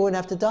 then He wouldn't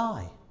have to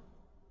die.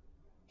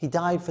 He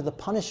died for the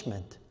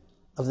punishment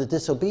of the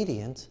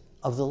disobedience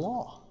of the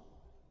law.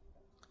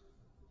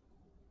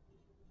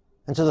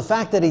 And so the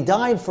fact that He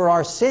died for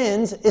our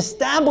sins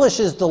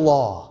establishes the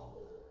law.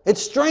 It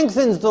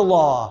strengthens the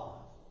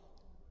law.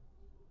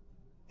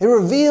 It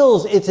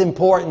reveals its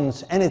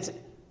importance and its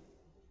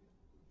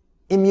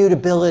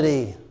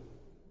immutability,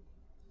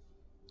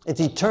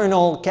 its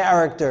eternal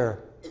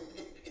character.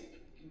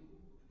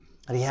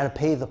 But he had to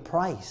pay the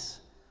price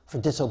for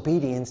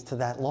disobedience to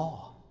that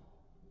law.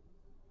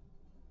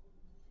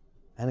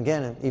 And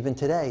again, even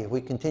today, if we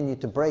continue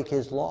to break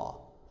his law,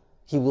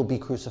 he will be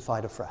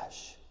crucified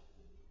afresh.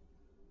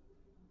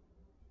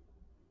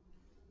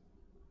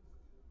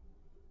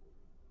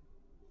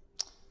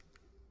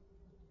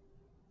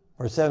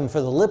 Verse 7, for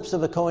the lips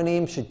of the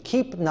Kohanim should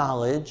keep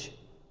knowledge,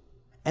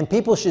 and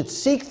people should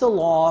seek the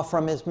law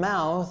from his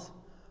mouth,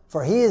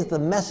 for he is the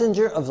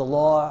messenger of the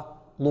law,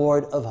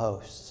 Lord of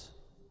hosts.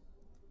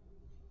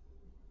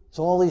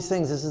 So all these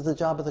things, this is the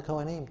job of the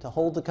Kohanim, to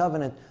hold the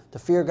covenant, to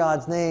fear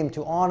God's name,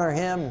 to honor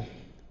him,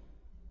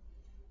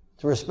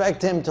 to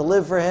respect him, to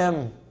live for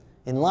him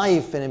in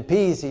life and in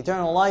peace,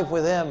 eternal life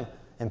with him,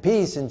 and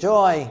peace and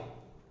joy,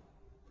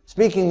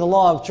 speaking the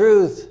law of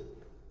truth,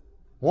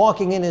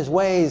 walking in his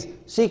ways,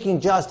 seeking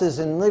justice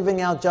and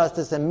living out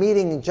justice and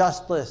meeting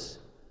justice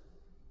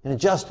in a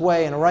just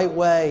way, in a right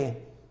way,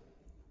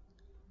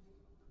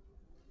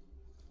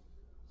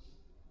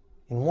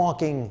 in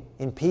walking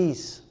in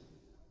peace,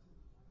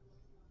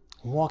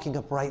 and walking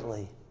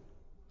uprightly,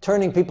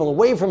 turning people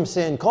away from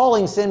sin,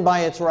 calling sin by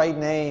its right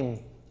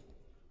name,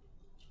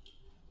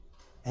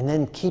 and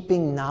then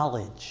keeping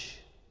knowledge.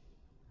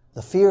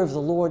 The fear of the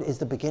Lord is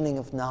the beginning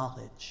of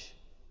knowledge.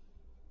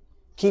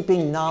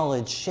 Keeping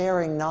knowledge,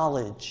 sharing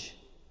knowledge.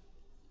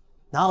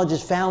 Knowledge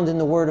is found in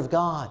the Word of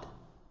God.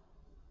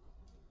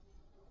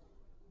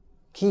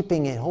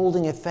 Keeping it,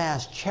 holding it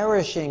fast,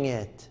 cherishing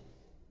it,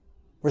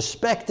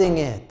 respecting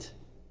it.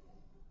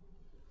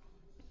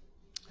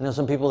 I know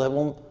some people that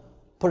won't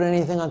put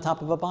anything on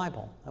top of a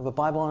Bible. Have a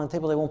Bible on a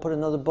table, they won't put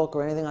another book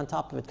or anything on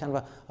top of it, kind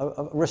of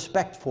a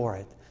respect for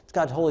it. It's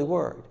God's holy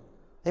Word.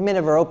 They may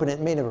never open it,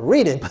 may never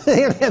read it, but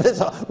they have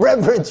this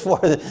reverence for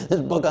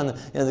this book on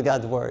the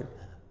God's Word.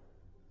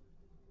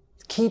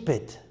 Keep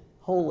it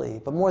holy,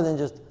 but more than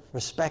just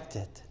respect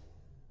it.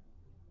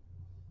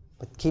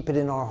 But keep it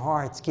in our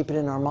hearts, keep it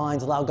in our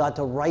minds, allow God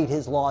to write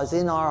his laws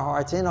in our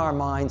hearts, in our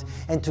minds,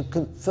 and to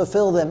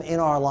fulfill them in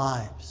our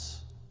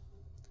lives.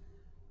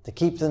 To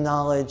keep the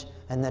knowledge,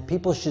 and that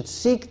people should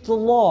seek the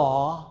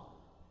law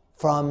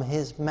from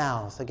his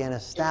mouth. Again,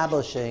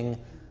 establishing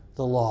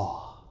the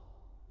law.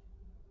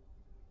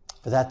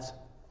 For that's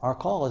our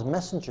call as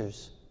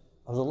messengers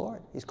of the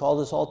Lord. He's called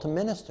us all to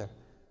minister,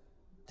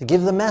 to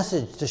give the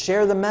message, to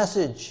share the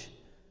message,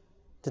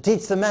 to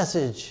teach the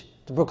message,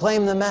 to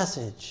proclaim the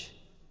message,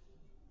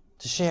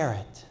 to share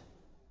it.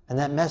 And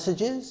that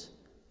message is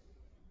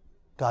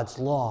God's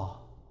law.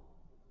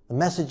 The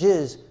message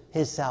is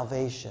his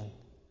salvation.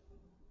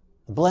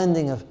 The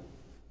blending of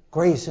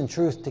grace and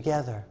truth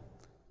together,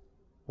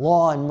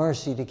 law and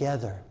mercy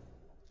together.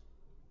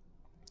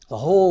 The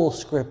whole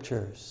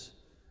scriptures,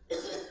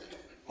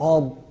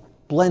 all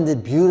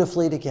blended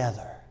beautifully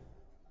together.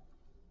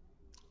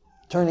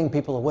 Turning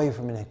people away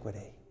from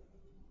iniquity.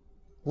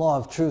 Law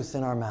of truth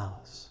in our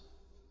mouths.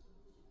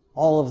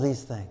 All of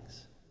these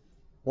things.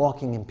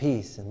 Walking in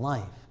peace and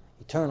life,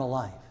 eternal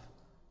life.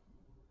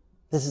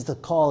 This is the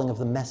calling of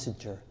the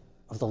messenger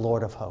of the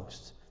Lord of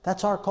hosts.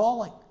 That's our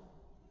calling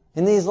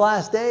in these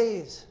last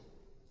days.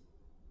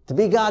 To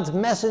be God's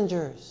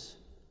messengers.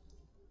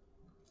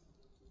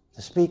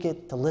 To speak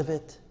it, to live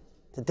it,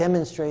 to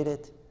demonstrate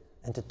it,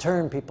 and to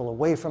turn people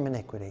away from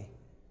iniquity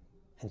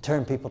and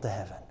turn people to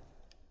heaven.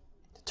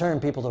 To turn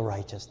people to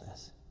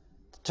righteousness.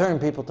 To turn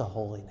people to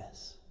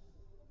holiness.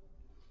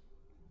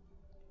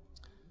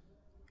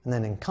 And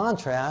then in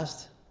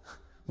contrast,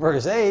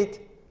 verse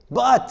 8,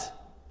 but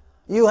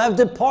you have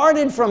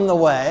departed from the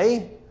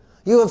way,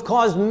 you have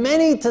caused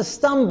many to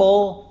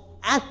stumble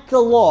at the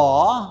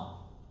law,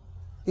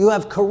 you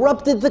have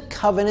corrupted the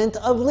covenant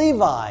of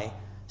Levi,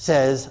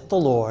 says the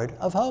Lord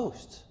of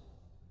hosts.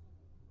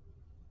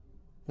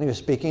 And he was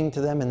speaking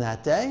to them in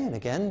that day, and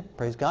again,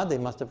 praise God, they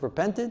must have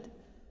repented,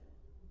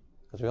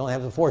 because we only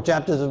have the 4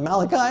 chapters of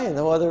Malachi and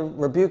no other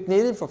rebuke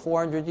needed for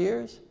 400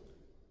 years.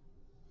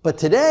 But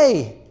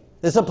today,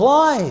 this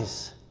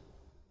applies.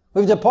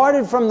 We've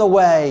departed from the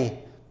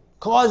way,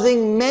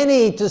 causing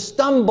many to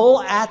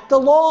stumble at the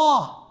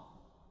law.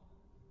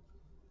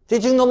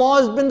 Teaching the law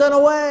has been done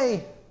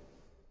away.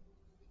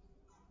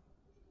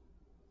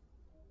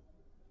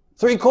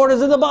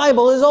 3/4 of the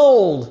Bible is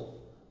old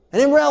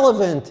and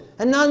irrelevant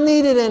and not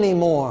needed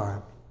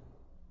anymore.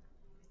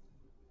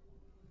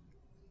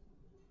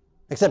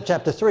 Except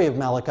chapter 3 of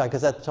Malachi,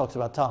 because that talks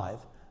about tithe.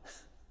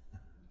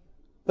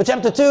 But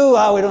chapter 2,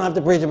 we don't have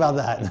to preach about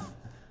that.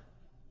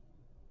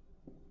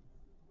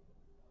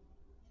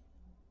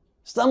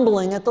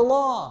 Stumbling at the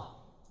law.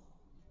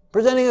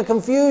 Presenting a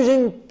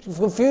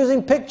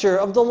confusing picture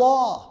of the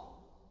law.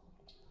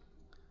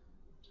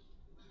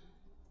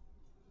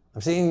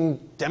 I've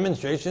seen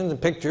demonstrations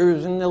and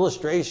pictures and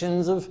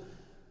illustrations of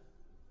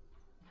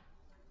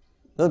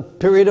the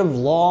period of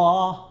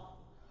law,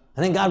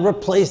 and then God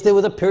replaced it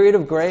with a period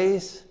of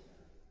grace.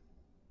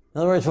 In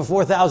other words, for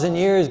 4,000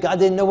 years, God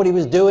didn't know what he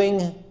was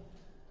doing.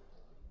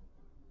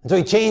 And so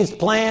he changed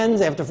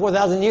plans. After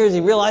 4,000 years,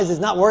 he realized it's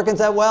not working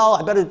that well.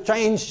 I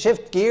better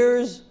shift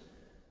gears.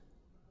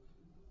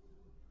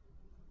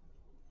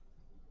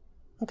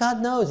 And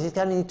God knows he's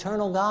got an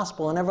eternal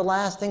gospel, an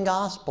everlasting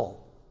gospel.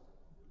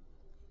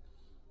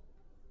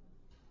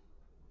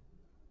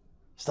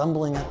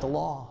 Stumbling at the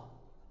law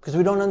because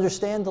we don't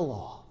understand the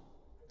law,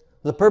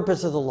 the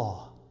purpose of the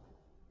law.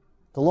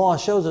 The law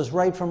shows us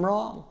right from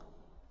wrong.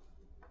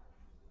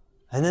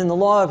 And then the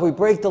law, if we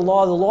break the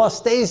law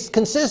stays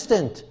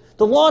consistent.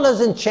 The law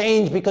doesn't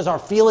change because our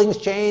feelings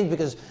change,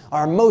 because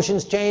our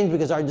emotions change,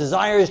 because our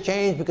desires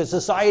change, because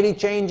society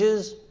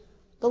changes.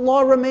 The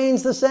law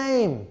remains the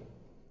same.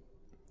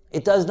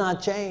 It does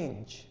not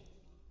change.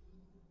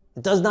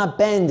 It does not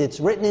bend.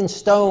 It's written in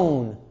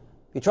stone.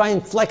 If you try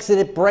and flex it,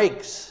 it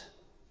breaks,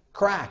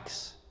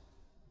 cracks.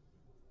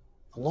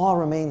 The law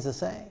remains the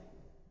same.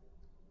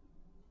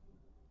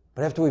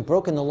 But after we've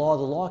broken the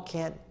law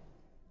can't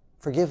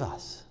forgive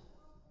us.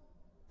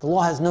 The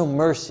law has no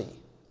mercy.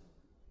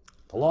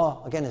 The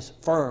law, again, is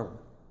firm,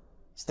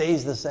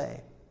 stays the same.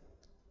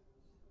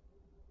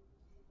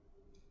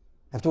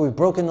 After we've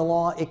broken the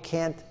law, it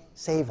can't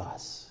save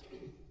us.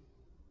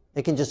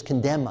 It can just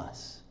condemn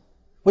us,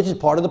 which is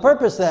part of the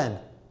purpose then.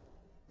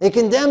 It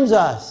condemns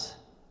us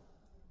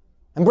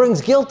and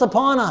brings guilt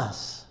upon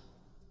us,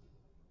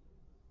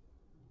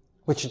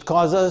 which should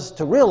cause us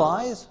to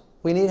realize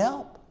we need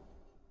help.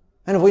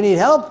 And if we need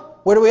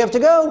help, where do we have to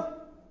go?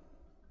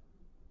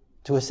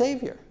 To a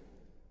Savior,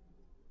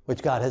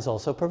 which God has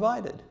also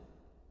provided,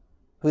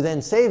 who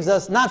then saves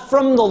us not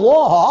from the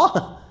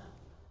law,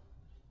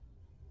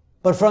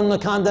 but from the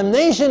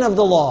condemnation of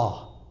the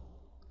law.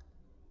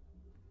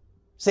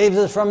 Saves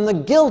us from the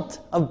guilt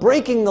of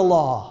breaking the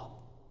law.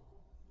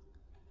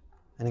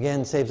 And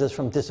again, saves us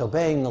from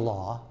disobeying the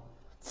law,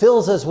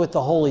 fills us with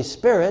the Holy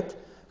Spirit,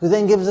 who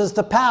then gives us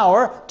the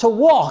power to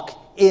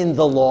walk in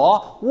the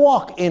law,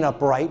 walk in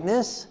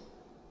uprightness,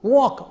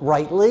 walk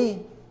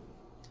rightly.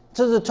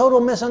 So there's a total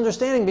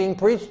misunderstanding being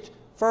preached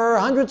for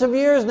hundreds of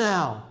years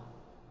now.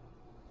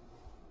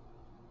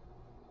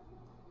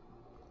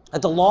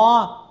 That the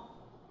law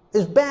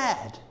is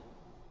bad.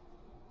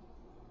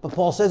 But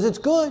Paul says it's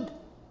good.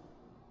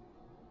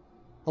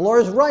 The law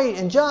is right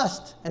and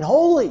just and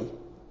holy.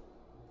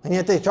 And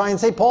yet they try and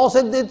say, Paul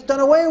said it's done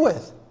away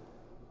with.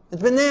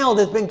 It's been nailed,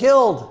 it's been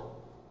killed.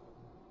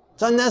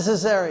 It's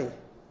unnecessary.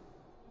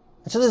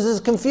 And so there's this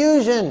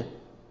confusion.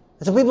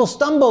 And so people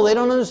stumble, they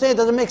don't understand, it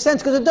doesn't make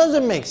sense, because it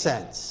doesn't make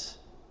sense.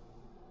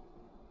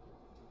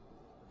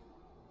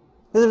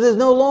 Because if there's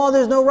no law,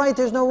 there's no right,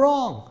 there's no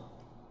wrong.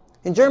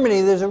 In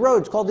Germany, there's a road,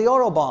 it's called the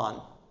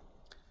Autobahn.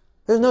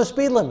 There's no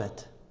speed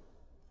limit.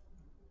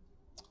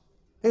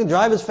 You can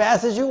drive as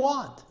fast as you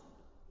want.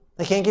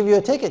 They can't give you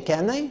a ticket,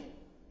 can they?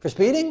 For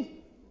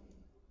speeding?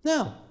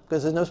 No,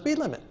 because there's no speed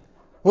limit.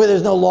 Where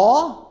there's no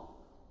law,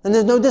 then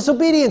there's no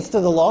disobedience to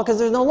the law, because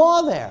there's no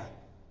law there.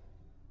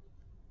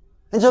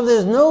 And so if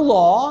there's no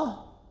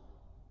law,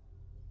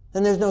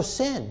 then there's no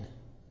sin.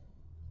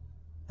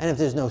 And if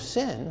there's no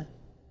sin,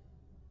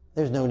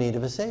 there's no need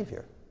of a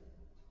Savior.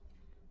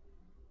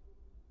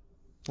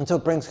 And so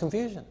it brings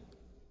confusion.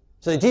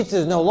 So they teach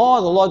there's no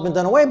law, the law's been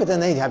done away, but then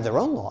they have their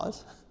own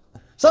laws.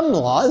 Some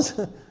laws.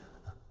 You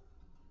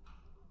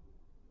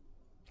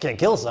can't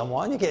kill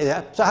someone. You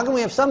can't, so how can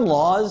we have some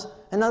laws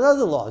and not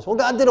other laws? Well,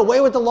 God did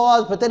away with the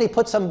laws, but then he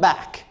put some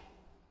back.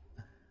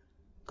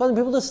 Causing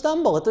people to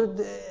stumble.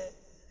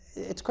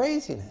 It's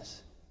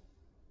craziness.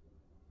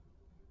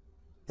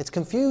 It's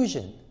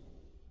confusion.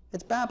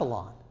 It's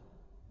Babylon.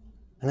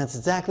 And that's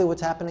exactly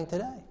what's happening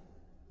today.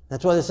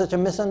 That's why there's such a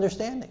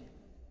misunderstanding.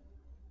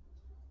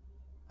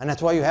 And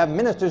that's why you have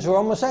ministers who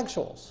are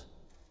homosexuals.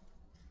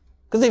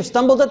 Because they've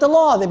stumbled at the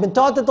law. They've been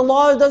taught that the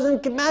law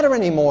doesn't matter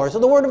anymore. So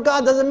the Word of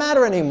God doesn't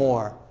matter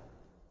anymore.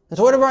 And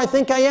so whatever I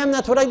think I am,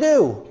 that's what I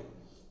do.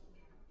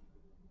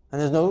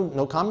 And there's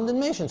no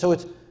condemnation. So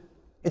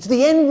it's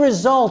the end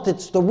result.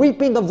 It's the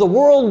reaping of the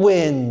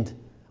whirlwind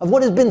of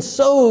what has been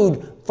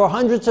sowed for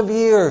hundreds of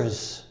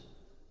years,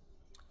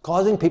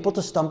 causing people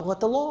to stumble at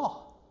the law.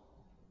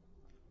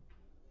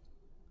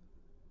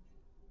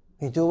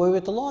 You do away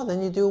with the law,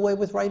 then you do away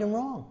with right and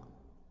wrong.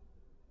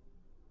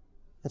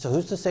 And so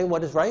who's to say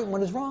what is right and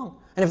what is wrong?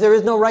 And if there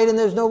is no right and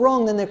there's no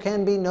wrong, then there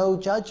can be no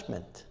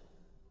judgment.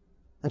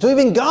 And so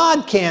even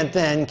God can't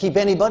then keep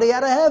anybody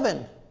out of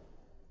heaven,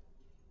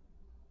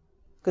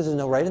 because there's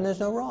no right and there's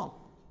no wrong.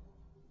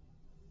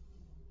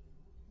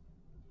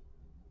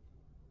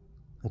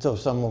 And so if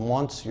someone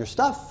wants your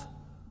stuff,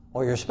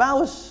 or your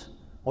spouse,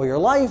 or your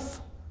life,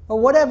 or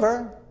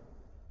whatever,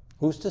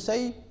 who's to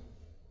say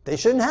they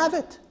shouldn't have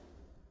it?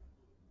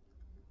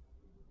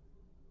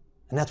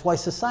 And that's why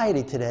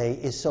society today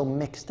is so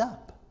mixed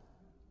up.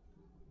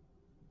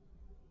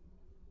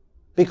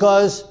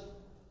 Because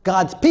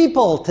God's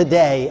people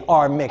today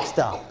are mixed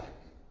up.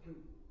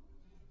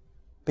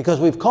 Because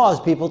we've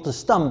caused people to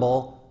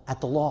stumble at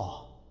the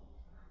law,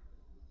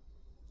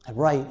 at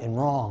right and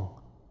wrong,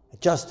 at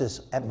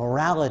justice, at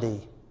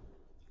morality.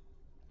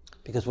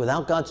 Because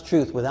without God's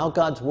truth, without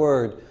God's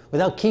word,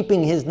 without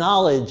keeping his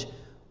knowledge,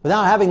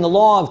 without having the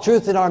law of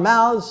truth in our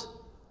mouths,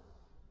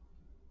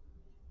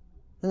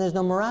 then there's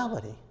no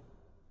morality.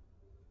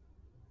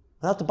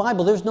 Without the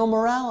Bible, there's no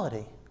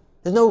morality.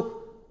 There's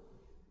no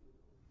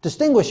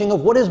distinguishing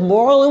of what is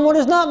moral and what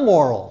is not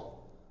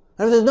moral.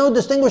 And if there's no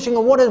distinguishing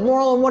of what is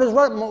moral and what is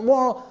right,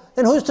 moral,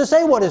 then who's to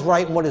say what is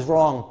right and what is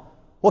wrong?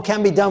 What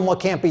can be done, what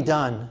can't be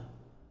done?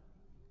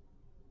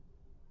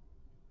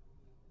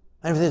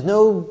 And if there's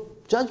no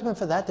judgment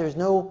for that, there's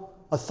no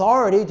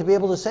authority to be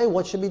able to say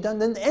what should be done,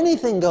 then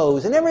anything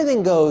goes and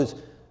everything goes.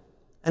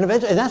 And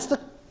eventually, and that's the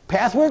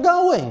path we're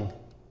going.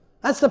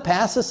 That's the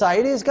path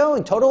society is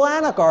going. Total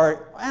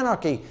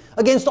anarchy.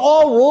 Against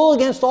all rule,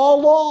 against all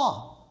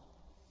law.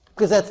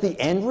 Because that's the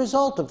end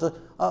result of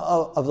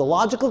the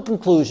logical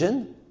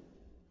conclusion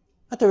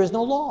that there is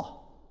no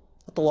law.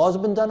 That the laws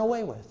have been done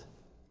away with.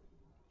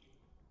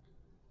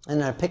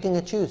 And they're picking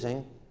and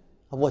choosing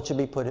of what should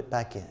be put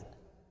back in.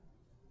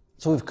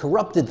 So we've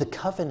corrupted the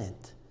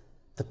covenant,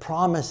 the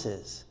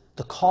promises,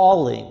 the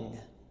calling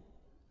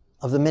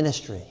of the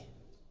ministry.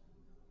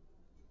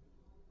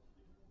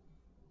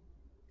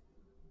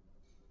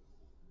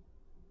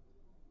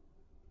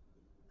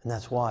 And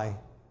that's why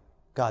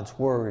God's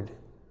word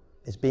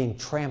is being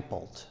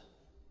trampled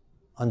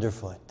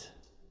underfoot.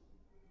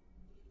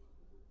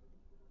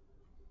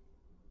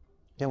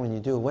 Again, when you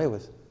do away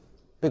with a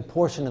big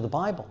portion of the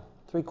Bible,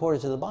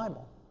 3/4 of the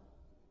Bible,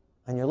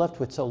 and you're left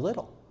with so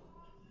little.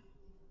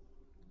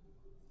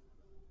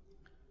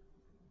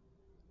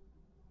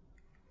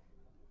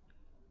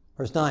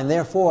 Verse 9,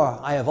 therefore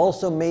I have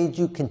also made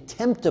you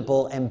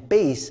contemptible and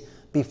base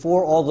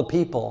before all the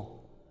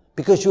people,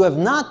 because you have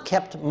not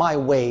kept my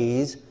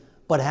ways,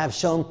 but have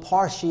shown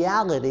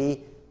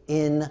partiality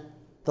in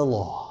the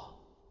law.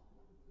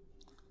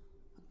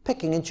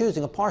 Picking and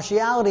choosing, a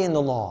partiality in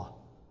the law.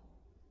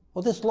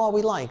 Well, this law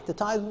we like, the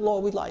tithe law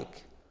we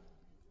like,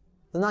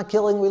 the not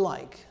killing we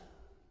like,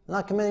 the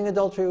not committing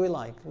adultery we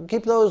like. We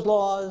keep those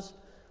laws,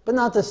 but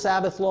not the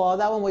Sabbath law.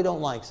 That one we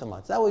don't like so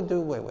much. That we do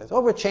away with.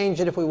 Or we'll change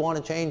it if we want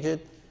to change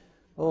it.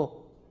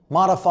 We'll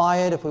modify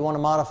it if we want to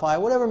modify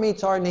it. Whatever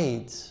meets our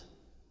needs.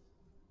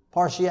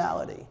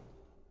 Partiality.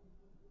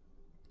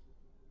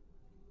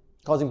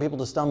 Causing people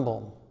to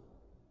stumble.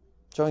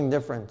 Showing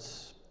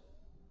difference.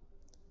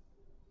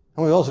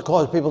 And we also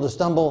cause people to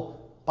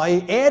stumble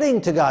by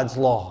adding to God's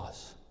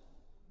laws.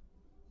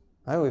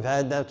 Right?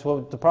 That's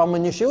what the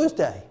problem in Yeshua's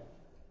day.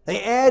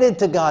 They added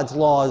to God's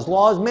laws,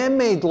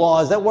 man-made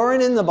laws that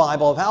weren't in the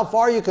Bible, of how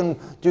far you can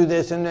do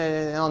this and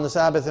on the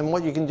Sabbath and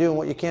what you can do and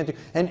what you can't do,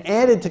 and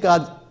added to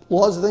God's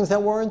laws the things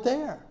that weren't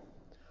there,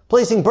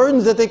 placing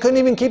burdens that they couldn't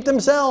even keep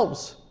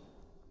themselves.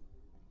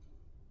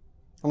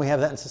 And we have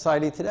that in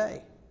society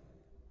today.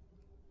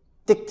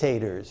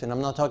 Dictators, and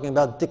I'm not talking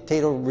about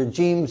dictator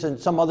regimes in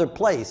some other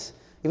place.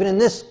 Even in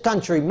this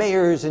country,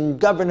 mayors and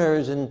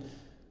governors and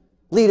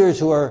leaders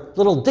who are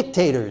little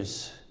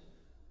dictators,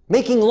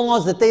 making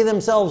laws that they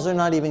themselves are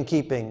not even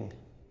keeping,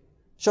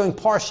 showing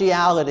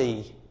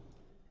partiality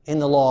in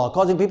the law,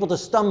 causing people to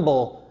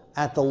stumble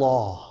at the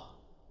law.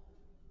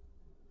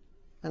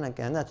 And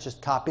again, that's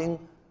just copying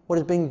what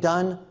is being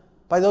done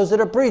by those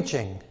that are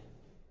preaching,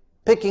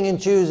 picking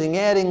and choosing,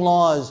 adding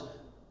laws,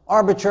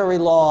 arbitrary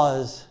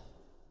laws,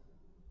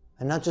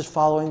 and not just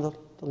following the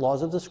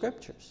laws of the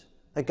Scriptures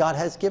that God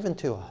has given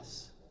to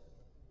us.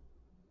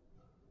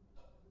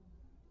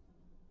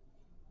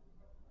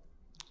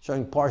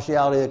 Showing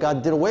partiality that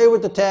God did away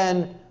with the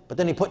 10, but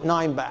then he put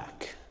 9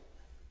 back.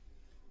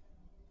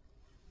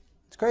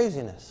 It's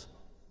craziness.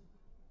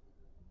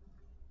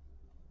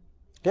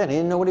 Again, he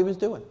didn't know what he was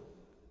doing.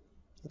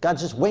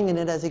 God's just winging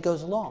it as he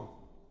goes along.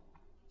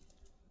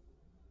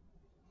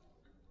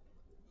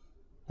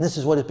 And this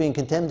is what is being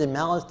condemned in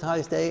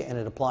Malachi's day, and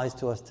it applies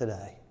to us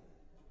today.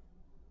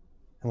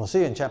 And we'll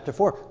see in chapter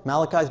 4,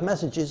 Malachi's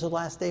message is a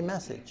last day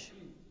message.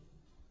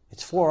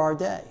 It's for our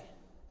day.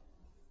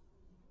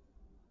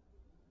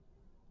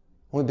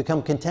 We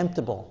become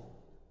contemptible.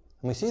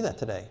 And we see that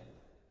today.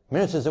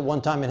 Ministers at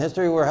one time in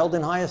history were held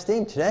in high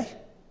esteem. Today,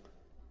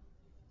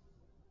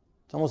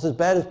 it's almost as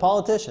bad as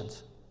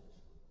politicians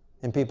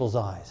in people's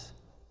eyes.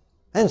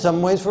 And in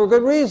some ways for a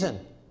good reason.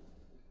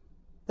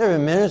 There have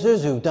been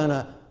ministers who've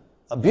done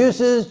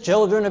abuses,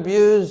 children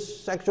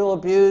abuse, sexual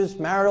abuse,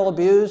 marital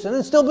abuse, and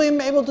then still being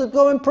able to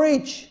go and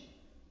preach.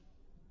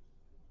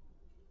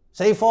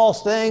 Say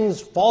false things,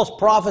 false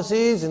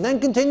prophecies, and then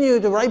continue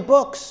to write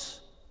books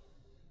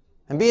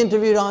and be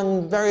interviewed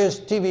on various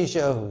TV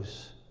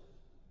shows.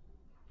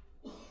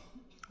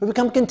 We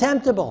become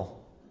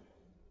contemptible.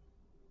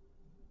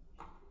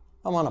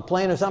 I'm on a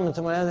plane or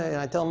something, and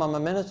I tell them I'm a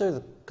minister,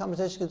 the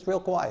conversation gets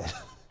real quiet.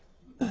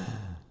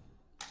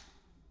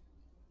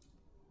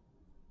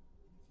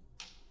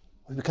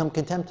 We become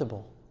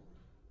contemptible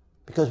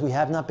because we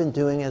have not been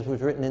doing as was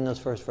written in those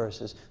first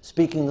verses,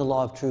 speaking the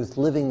law of truth,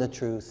 living the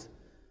truth,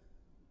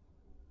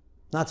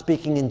 not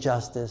speaking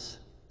injustice,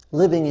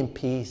 living in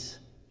peace,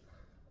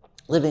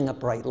 living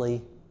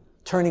uprightly,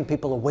 turning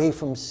people away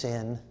from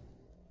sin,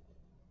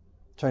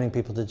 turning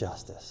people to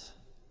justice.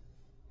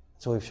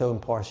 So we've shown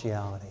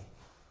partiality.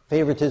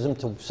 favoritism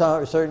to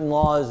certain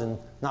laws and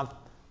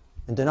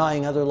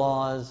denying other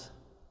laws,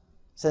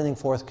 sending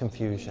forth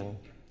confusion.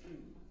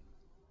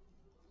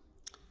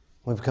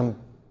 We become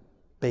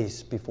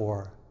base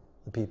before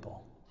the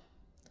people.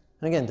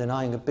 And again,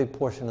 denying a big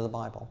portion of the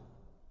Bible.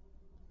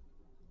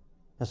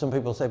 And some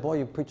people say, boy,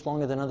 you preach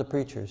longer than other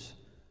preachers.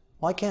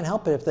 Well, I can't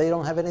help it if they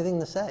don't have anything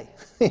to say.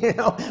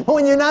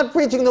 When you're not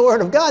preaching the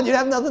Word of God, you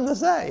have nothing to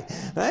say.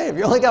 Right? If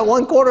you only got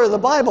 1/4 of the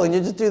Bible and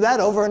you just do that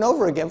over and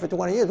over again for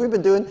 20 years.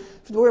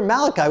 We're in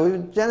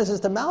Malachi.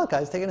 Genesis to Malachi.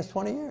 It's taken us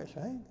 20 years,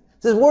 right?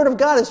 This Word of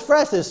God is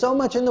fresh. There's so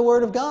much in the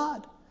Word of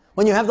God.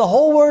 When you have the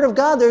whole Word of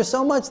God, there's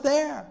so much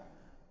there.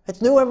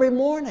 It's new every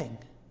morning.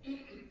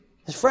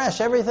 It's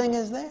fresh. Everything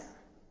is there.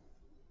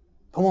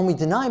 But when we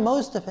deny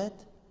most of it,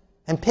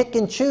 and pick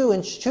and choose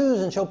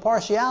and show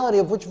partiality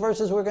of which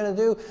verses we're going to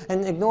do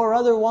and ignore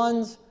other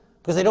ones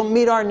because they don't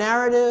meet our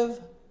narrative,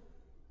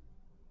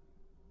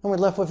 and we're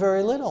left with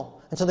very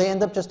little. And so they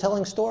end up just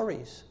telling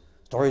stories.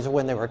 Stories of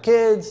when they were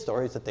kids,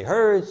 stories that they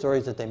heard,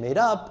 stories that they made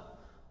up.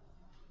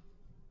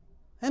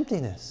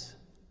 Emptiness,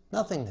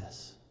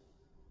 nothingness.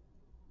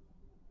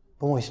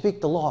 But when we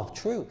speak the law of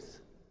truth,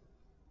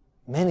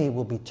 many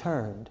will be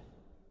turned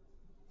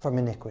from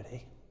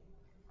iniquity.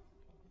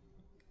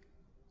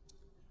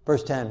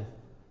 Verse 10,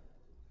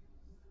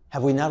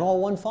 have we not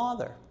all one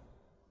Father?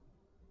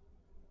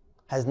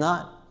 Has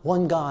not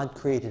one God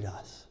created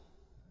us?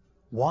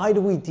 Why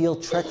do we deal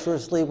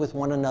treacherously with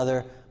one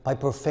another by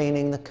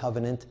profaning the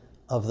covenant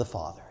of the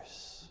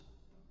fathers?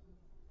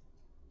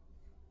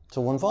 So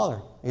one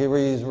Father. Here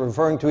he's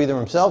referring to either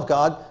himself,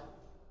 God,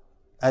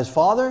 as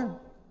Father,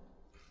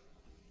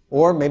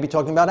 or maybe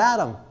talking about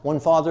Adam, one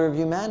Father of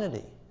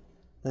humanity.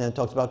 And then it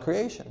talks about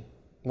creation.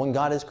 One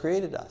God has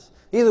created us.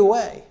 Either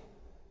way,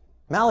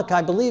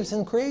 Malachi believes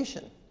in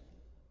creation.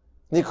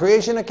 The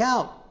creation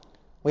account.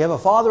 We have a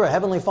Father, a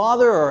Heavenly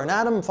Father, or an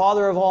Adam,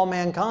 Father of all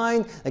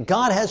mankind, that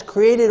God has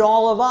created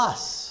all of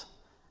us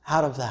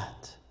out of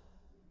that.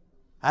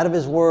 Out of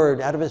His Word,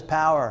 out of His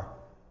power.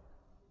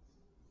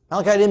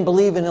 Malachi didn't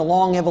believe in a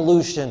long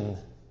evolution.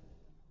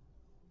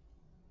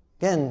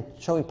 Again,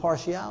 showing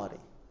partiality.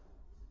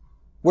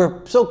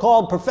 We're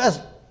so-called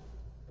professed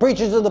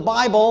preachers of the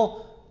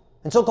Bible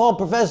and so-called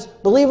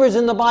professed believers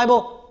in the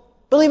Bible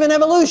believe in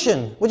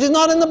evolution, which is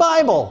not in the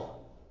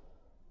Bible,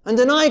 and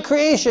deny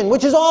creation,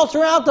 which is all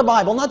throughout the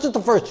Bible, not just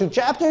the first 2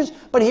 chapters,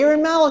 but here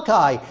in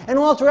Malachi, and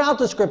all throughout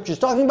the Scriptures,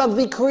 talking about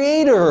the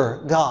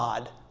Creator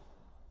God.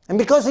 And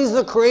because He's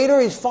the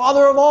Creator, He's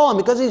Father of all, and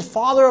because He's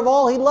Father of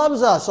all, He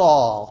loves us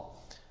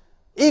all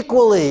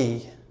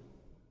equally,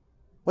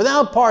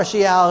 without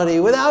partiality,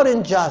 without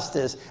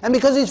injustice. And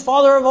because He's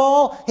Father of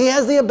all, He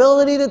has the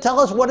ability to tell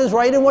us what is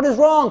right and what is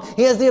wrong.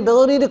 He has the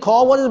ability to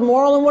call what is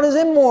moral and what is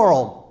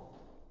immoral.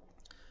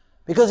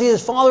 Because He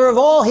is Father of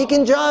all, He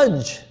can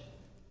judge.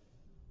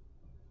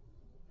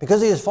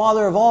 Because He is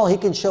Father of all, He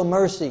can show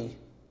mercy.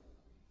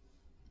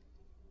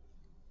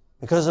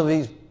 Because of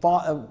He's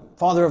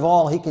Father of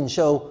all, He can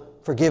show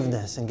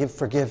forgiveness and give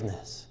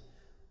forgiveness.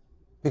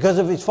 Because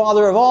of He's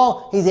Father of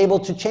all, He's able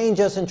to change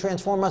us and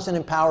transform us and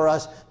empower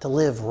us to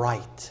live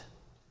right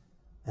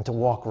and to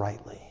walk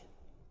rightly.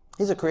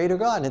 He's a Creator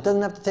God, and it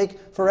doesn't have to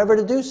take forever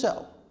to do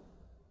so.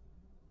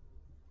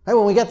 Right?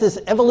 When we get this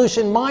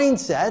evolution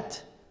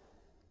mindset,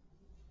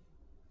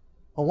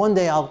 well, one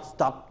day I'll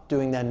stop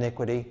doing that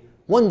iniquity.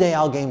 One day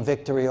I'll gain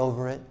victory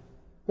over it.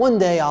 One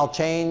day I'll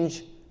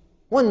change.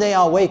 One day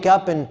I'll wake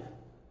up and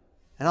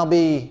I'll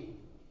be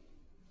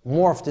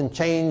morphed and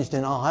changed,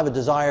 and I'll have a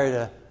desire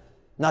to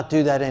not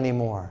do that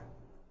anymore.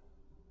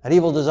 That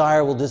evil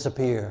desire will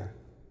disappear.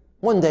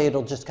 One day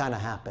it'll just kind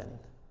of happen.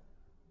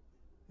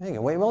 You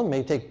can wait, well, it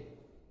may take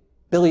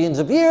billions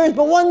of years,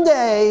 but one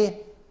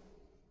day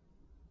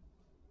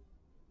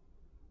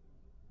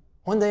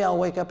I'll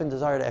wake up and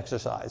desire to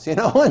exercise.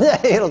 One day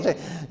it'll change.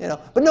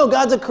 But no,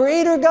 God's a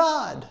Creator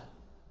God.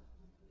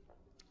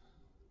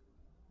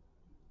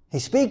 He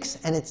speaks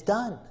and it's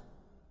done.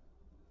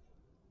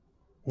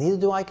 Neither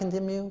do I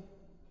condemn you.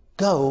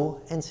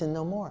 Go and sin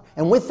no more.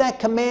 And with that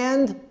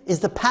command is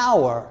the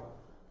power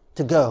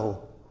to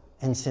go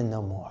and sin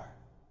no more.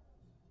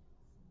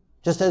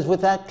 Just as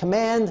with that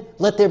command,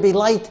 let there be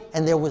light,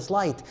 and there was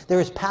light. There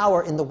is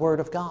power in the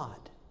Word of God.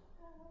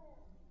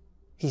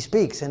 He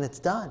speaks and it's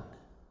done.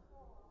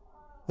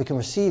 We can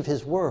receive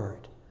His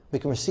Word. We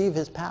can receive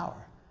His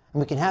power. And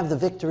we can have the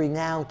victory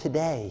now,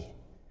 today.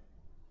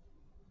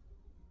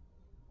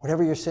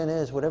 Whatever your sin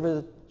is,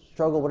 whatever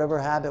struggle, whatever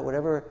habit,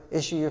 whatever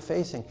issue you're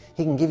facing,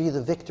 He can give you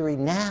the victory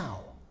now.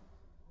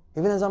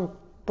 Even as I'm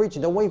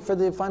preaching, don't wait for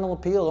the final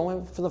appeal, don't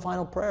wait for the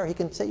final prayer. He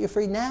can set you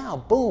free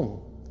now.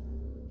 Boom.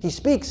 He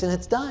speaks and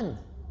it's done.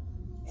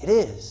 It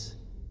is.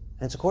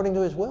 And it's according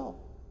to His will.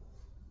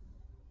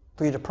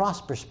 For you to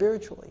prosper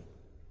spiritually.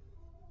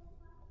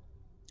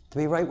 To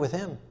be right with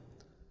Him.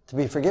 To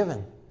be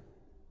forgiven.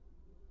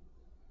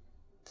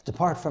 To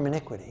depart from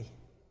iniquity.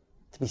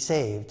 To be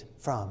saved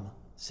from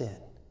sin.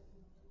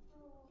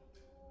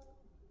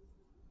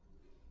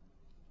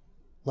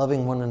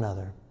 Loving one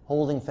another.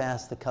 Holding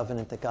fast the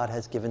covenant that God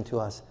has given to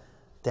us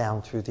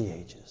down through the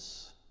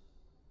ages.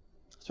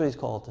 That's what he's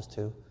called us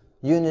to.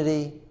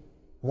 Unity,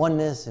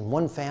 oneness in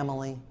one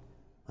family,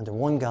 under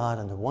one God,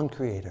 under one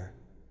Creator,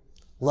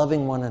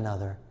 loving one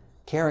another,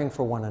 caring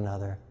for one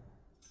another,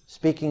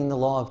 speaking the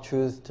law of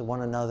truth to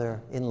one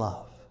another in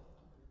love.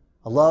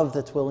 A love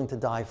that's willing to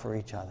die for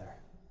each other,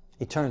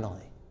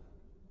 eternally.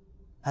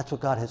 That's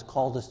what God has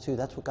called us to.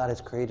 That's what God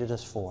has created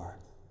us for.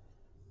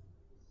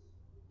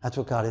 That's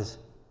what God is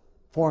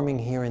forming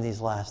here in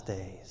these last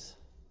days.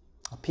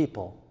 A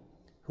people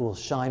who will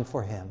shine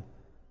for Him,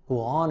 who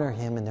will honor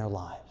Him in their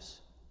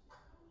lives,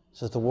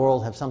 so that the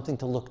world have something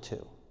to look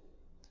to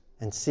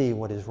and see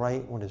what is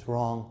right, what is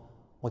wrong,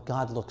 what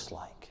God looks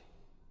like,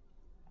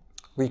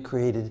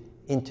 recreated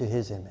into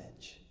His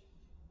image.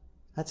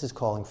 That's His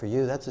calling for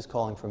you. That's His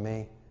calling for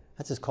me.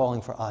 That's His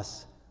calling for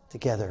us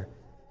together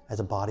as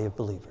a body of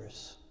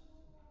believers.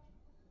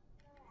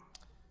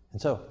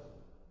 And so,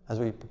 as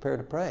we prepare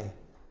to pray,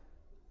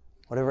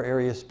 whatever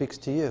area speaks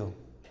to you,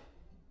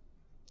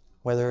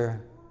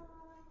 whether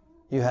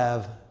you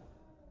have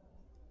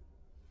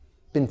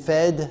been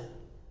fed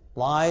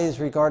lies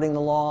regarding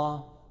the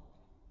law,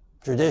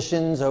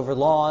 traditions over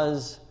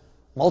laws,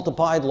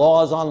 multiplied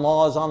laws on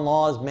laws on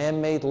laws,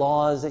 man-made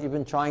laws that you've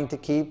been trying to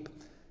keep,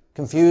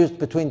 confused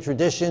between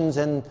traditions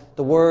and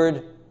the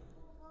Word,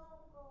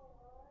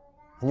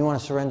 and you want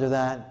to surrender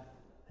that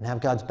and have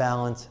God's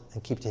balance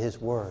and keep to His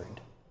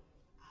Word,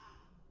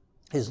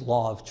 His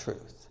law of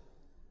truth.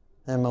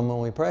 In a moment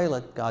when we pray,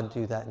 let God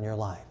do that in your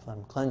life. Let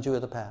Him cleanse you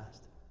of the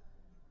past.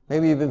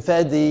 Maybe you've been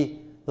fed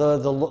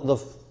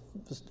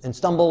and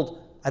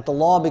stumbled at the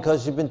law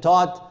because you've been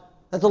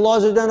taught that the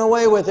laws are done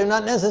away with. They're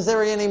not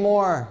necessary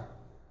anymore.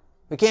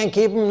 We can't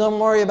keep them. Don't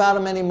worry about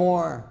them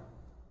anymore.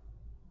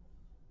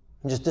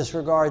 And just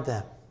disregard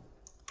them.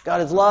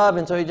 God is love,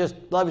 and so He just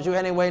loves you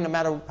anyway, no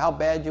matter how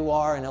bad you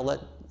are, and He'll let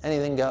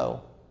anything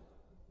go.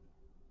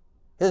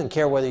 He doesn't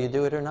care whether you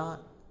do it or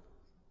not.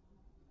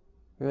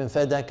 You've been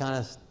fed that kind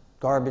of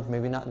garbage,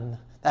 maybe not in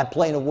that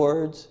plain of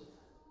words.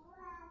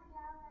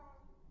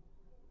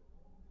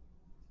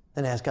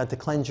 Then ask God to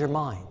cleanse your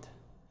mind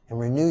and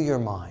renew your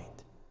mind,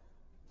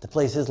 to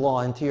place His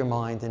law into your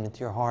mind and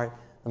into your heart,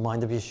 the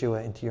mind of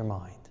Yeshua into your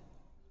mind.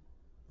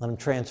 Let Him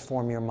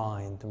transform your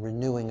mind, the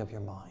renewing of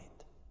your mind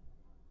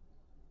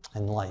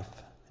and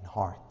life and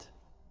heart.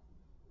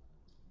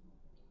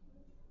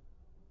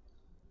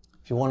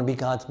 If you want to be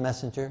God's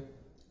messenger,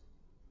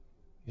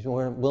 if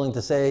you're willing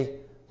to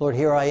say, Lord,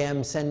 here I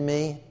am, send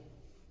me.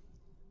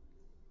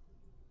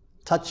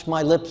 Touch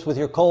my lips with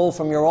your coal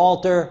from your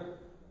altar,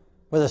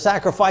 where the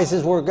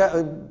sacrifices were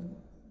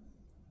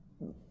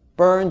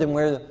burned and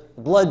where the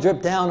blood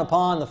dripped down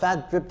upon, the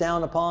fat dripped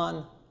down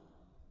upon.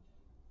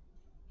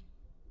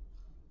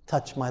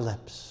 Touch my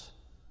lips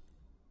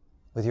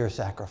with your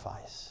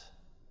sacrifice.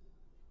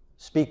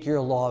 Speak your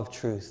law of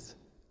truth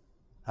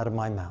out of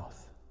my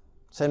mouth.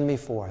 Send me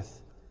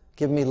forth.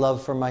 Give me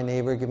love for my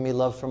neighbor. Give me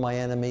love for my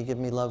enemy. Give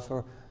me love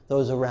for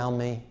those around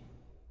me.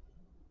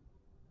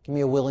 Give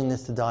me a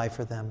willingness to die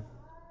for them.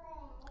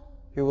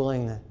 If you're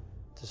willing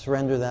to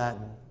surrender that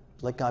and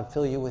let God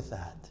fill you with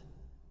that.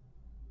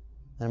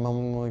 In a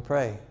moment when we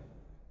pray,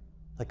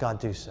 let God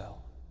do so.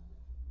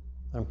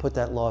 Let Him put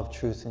that law of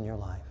truth in your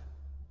life.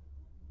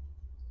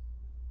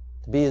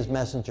 To be His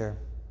messenger.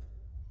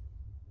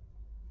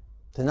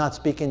 To not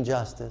speak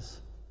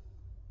injustice.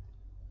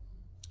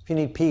 If you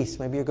need peace,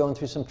 maybe you're going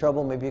through some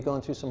trouble, maybe you're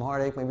going through some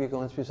heartache, maybe you're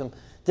going through some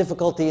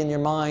difficulty in your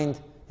mind,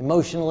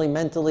 emotionally,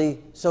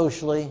 mentally,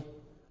 socially,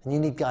 and you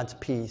need God's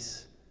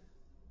peace.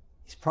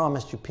 He's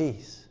promised you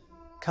peace,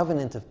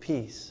 covenant of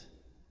peace.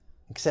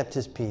 Accept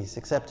His peace,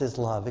 accept His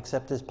love,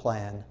 accept His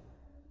plan.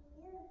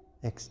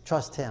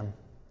 Trust Him.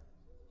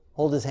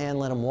 Hold His hand,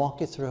 let Him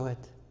walk you through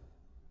it.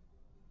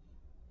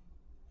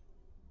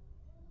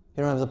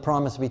 You don't have the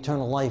promise of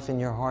eternal life in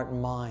your heart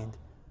and mind.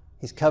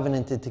 He's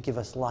covenanted to give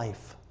us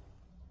life.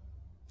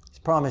 He's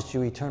promised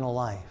you eternal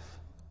life.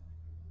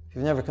 If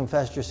you've never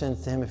confessed your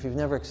sins to Him, if you've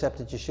never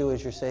accepted Yeshua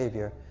as your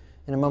Savior,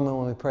 in a moment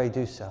when we pray,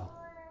 do so.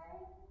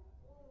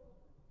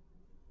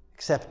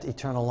 Accept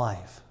eternal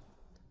life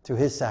through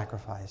His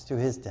sacrifice, through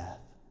His death.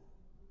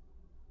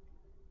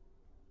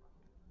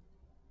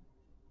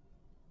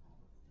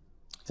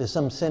 If there's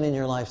some sin in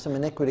your life, some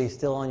iniquity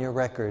still on your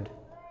record,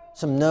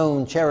 some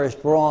known,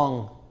 cherished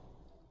wrong,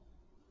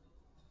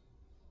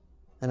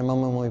 in a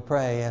moment when we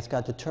pray, ask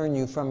God to turn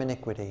you from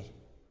iniquity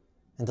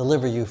and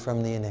deliver you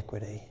from the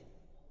iniquity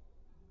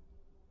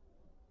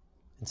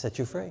and set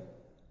you free.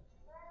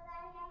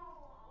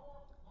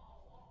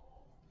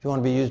 If you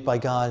want to be used by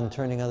God in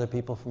turning other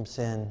people from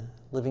sin,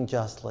 living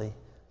justly,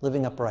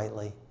 living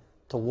uprightly,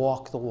 to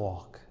walk the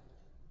walk,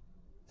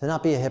 to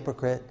not be a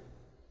hypocrite,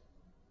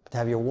 but to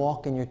have your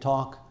walk and your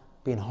talk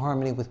be in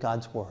harmony with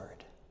God's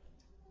Word.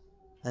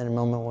 And in a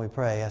moment when we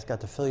pray, ask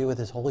God to fill you with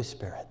His Holy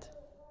Spirit,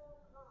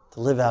 to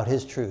live out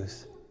His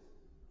truth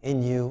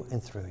in you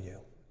and through you.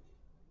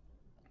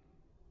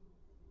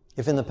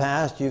 If in the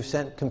past you've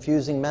sent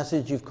confusing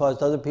message, you've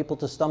caused other people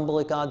to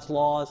stumble at God's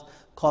laws,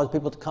 caused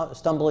people to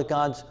stumble at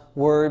God's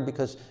Word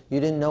because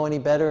you didn't know any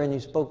better and you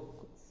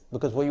spoke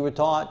because what you were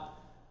taught,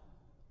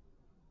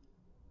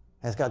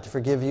 Ask God to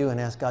forgive you and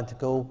ask God to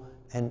go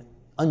and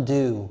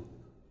undo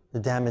the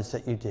damage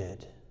that you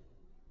did.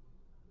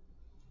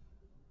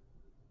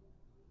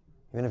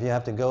 Even if you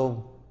have to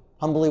go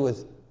humbly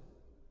with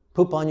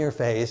poop on your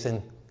face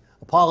and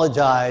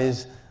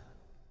apologize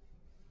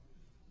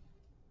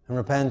and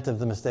repent of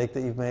the mistake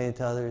that you've made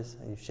to others,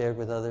 that you've shared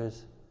with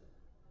others,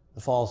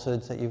 the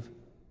falsehoods that you've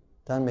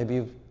done. Maybe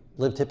you've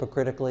lived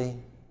hypocritically.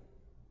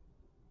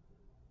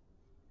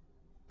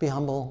 Be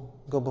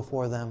humble, go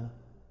before them,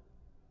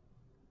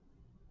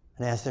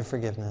 and ask their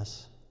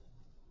forgiveness,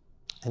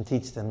 and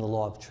teach them the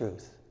law of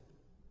truth,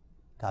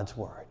 God's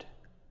Word.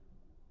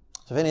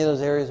 So if any of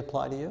those areas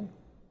apply to you,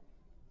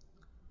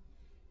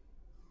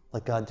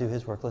 let God do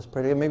His work. Let's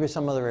pray together. Maybe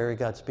some other area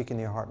God's speaking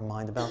to your heart and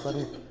mind about. Let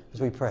Him, as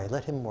we pray,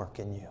 let Him work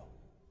in you.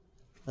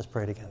 Let's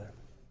pray together.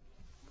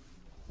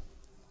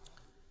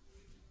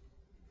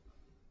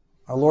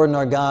 Our Lord and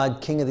our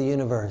God, King of the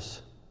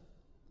universe,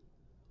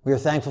 we are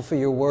thankful for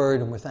your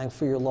word, and we're thankful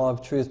for your law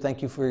of truth.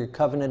 Thank you for your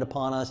covenant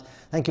upon us.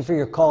 Thank you for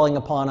your calling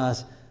upon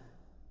us.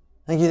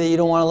 Thank you that you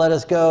don't want to let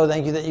us go.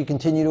 Thank you that you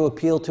continue to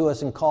appeal to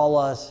us and call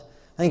us.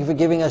 Thank you for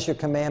giving us your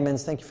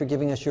commandments. Thank you for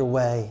giving us your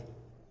way.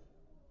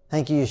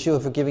 Thank you,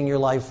 Yeshua, for giving your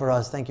life for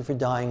us. Thank you for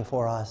dying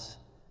for us.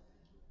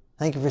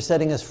 Thank you for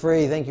setting us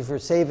free. Thank you for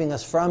saving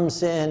us from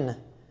sin.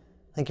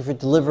 Thank you for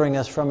delivering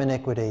us from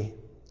iniquity.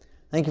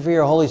 Thank you for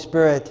your Holy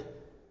Spirit.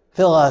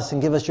 Fill us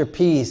and give us your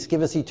peace.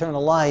 Give us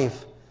eternal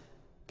life.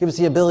 Give us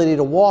the ability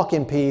to walk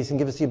in peace and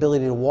give us the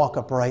ability to walk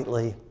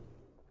uprightly.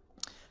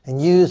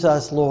 And use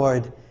us,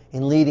 Lord,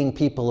 in leading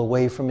people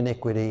away from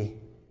iniquity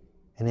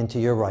and into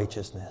your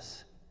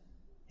righteousness.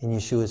 In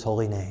Yeshua's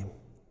holy name,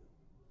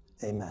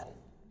 amen.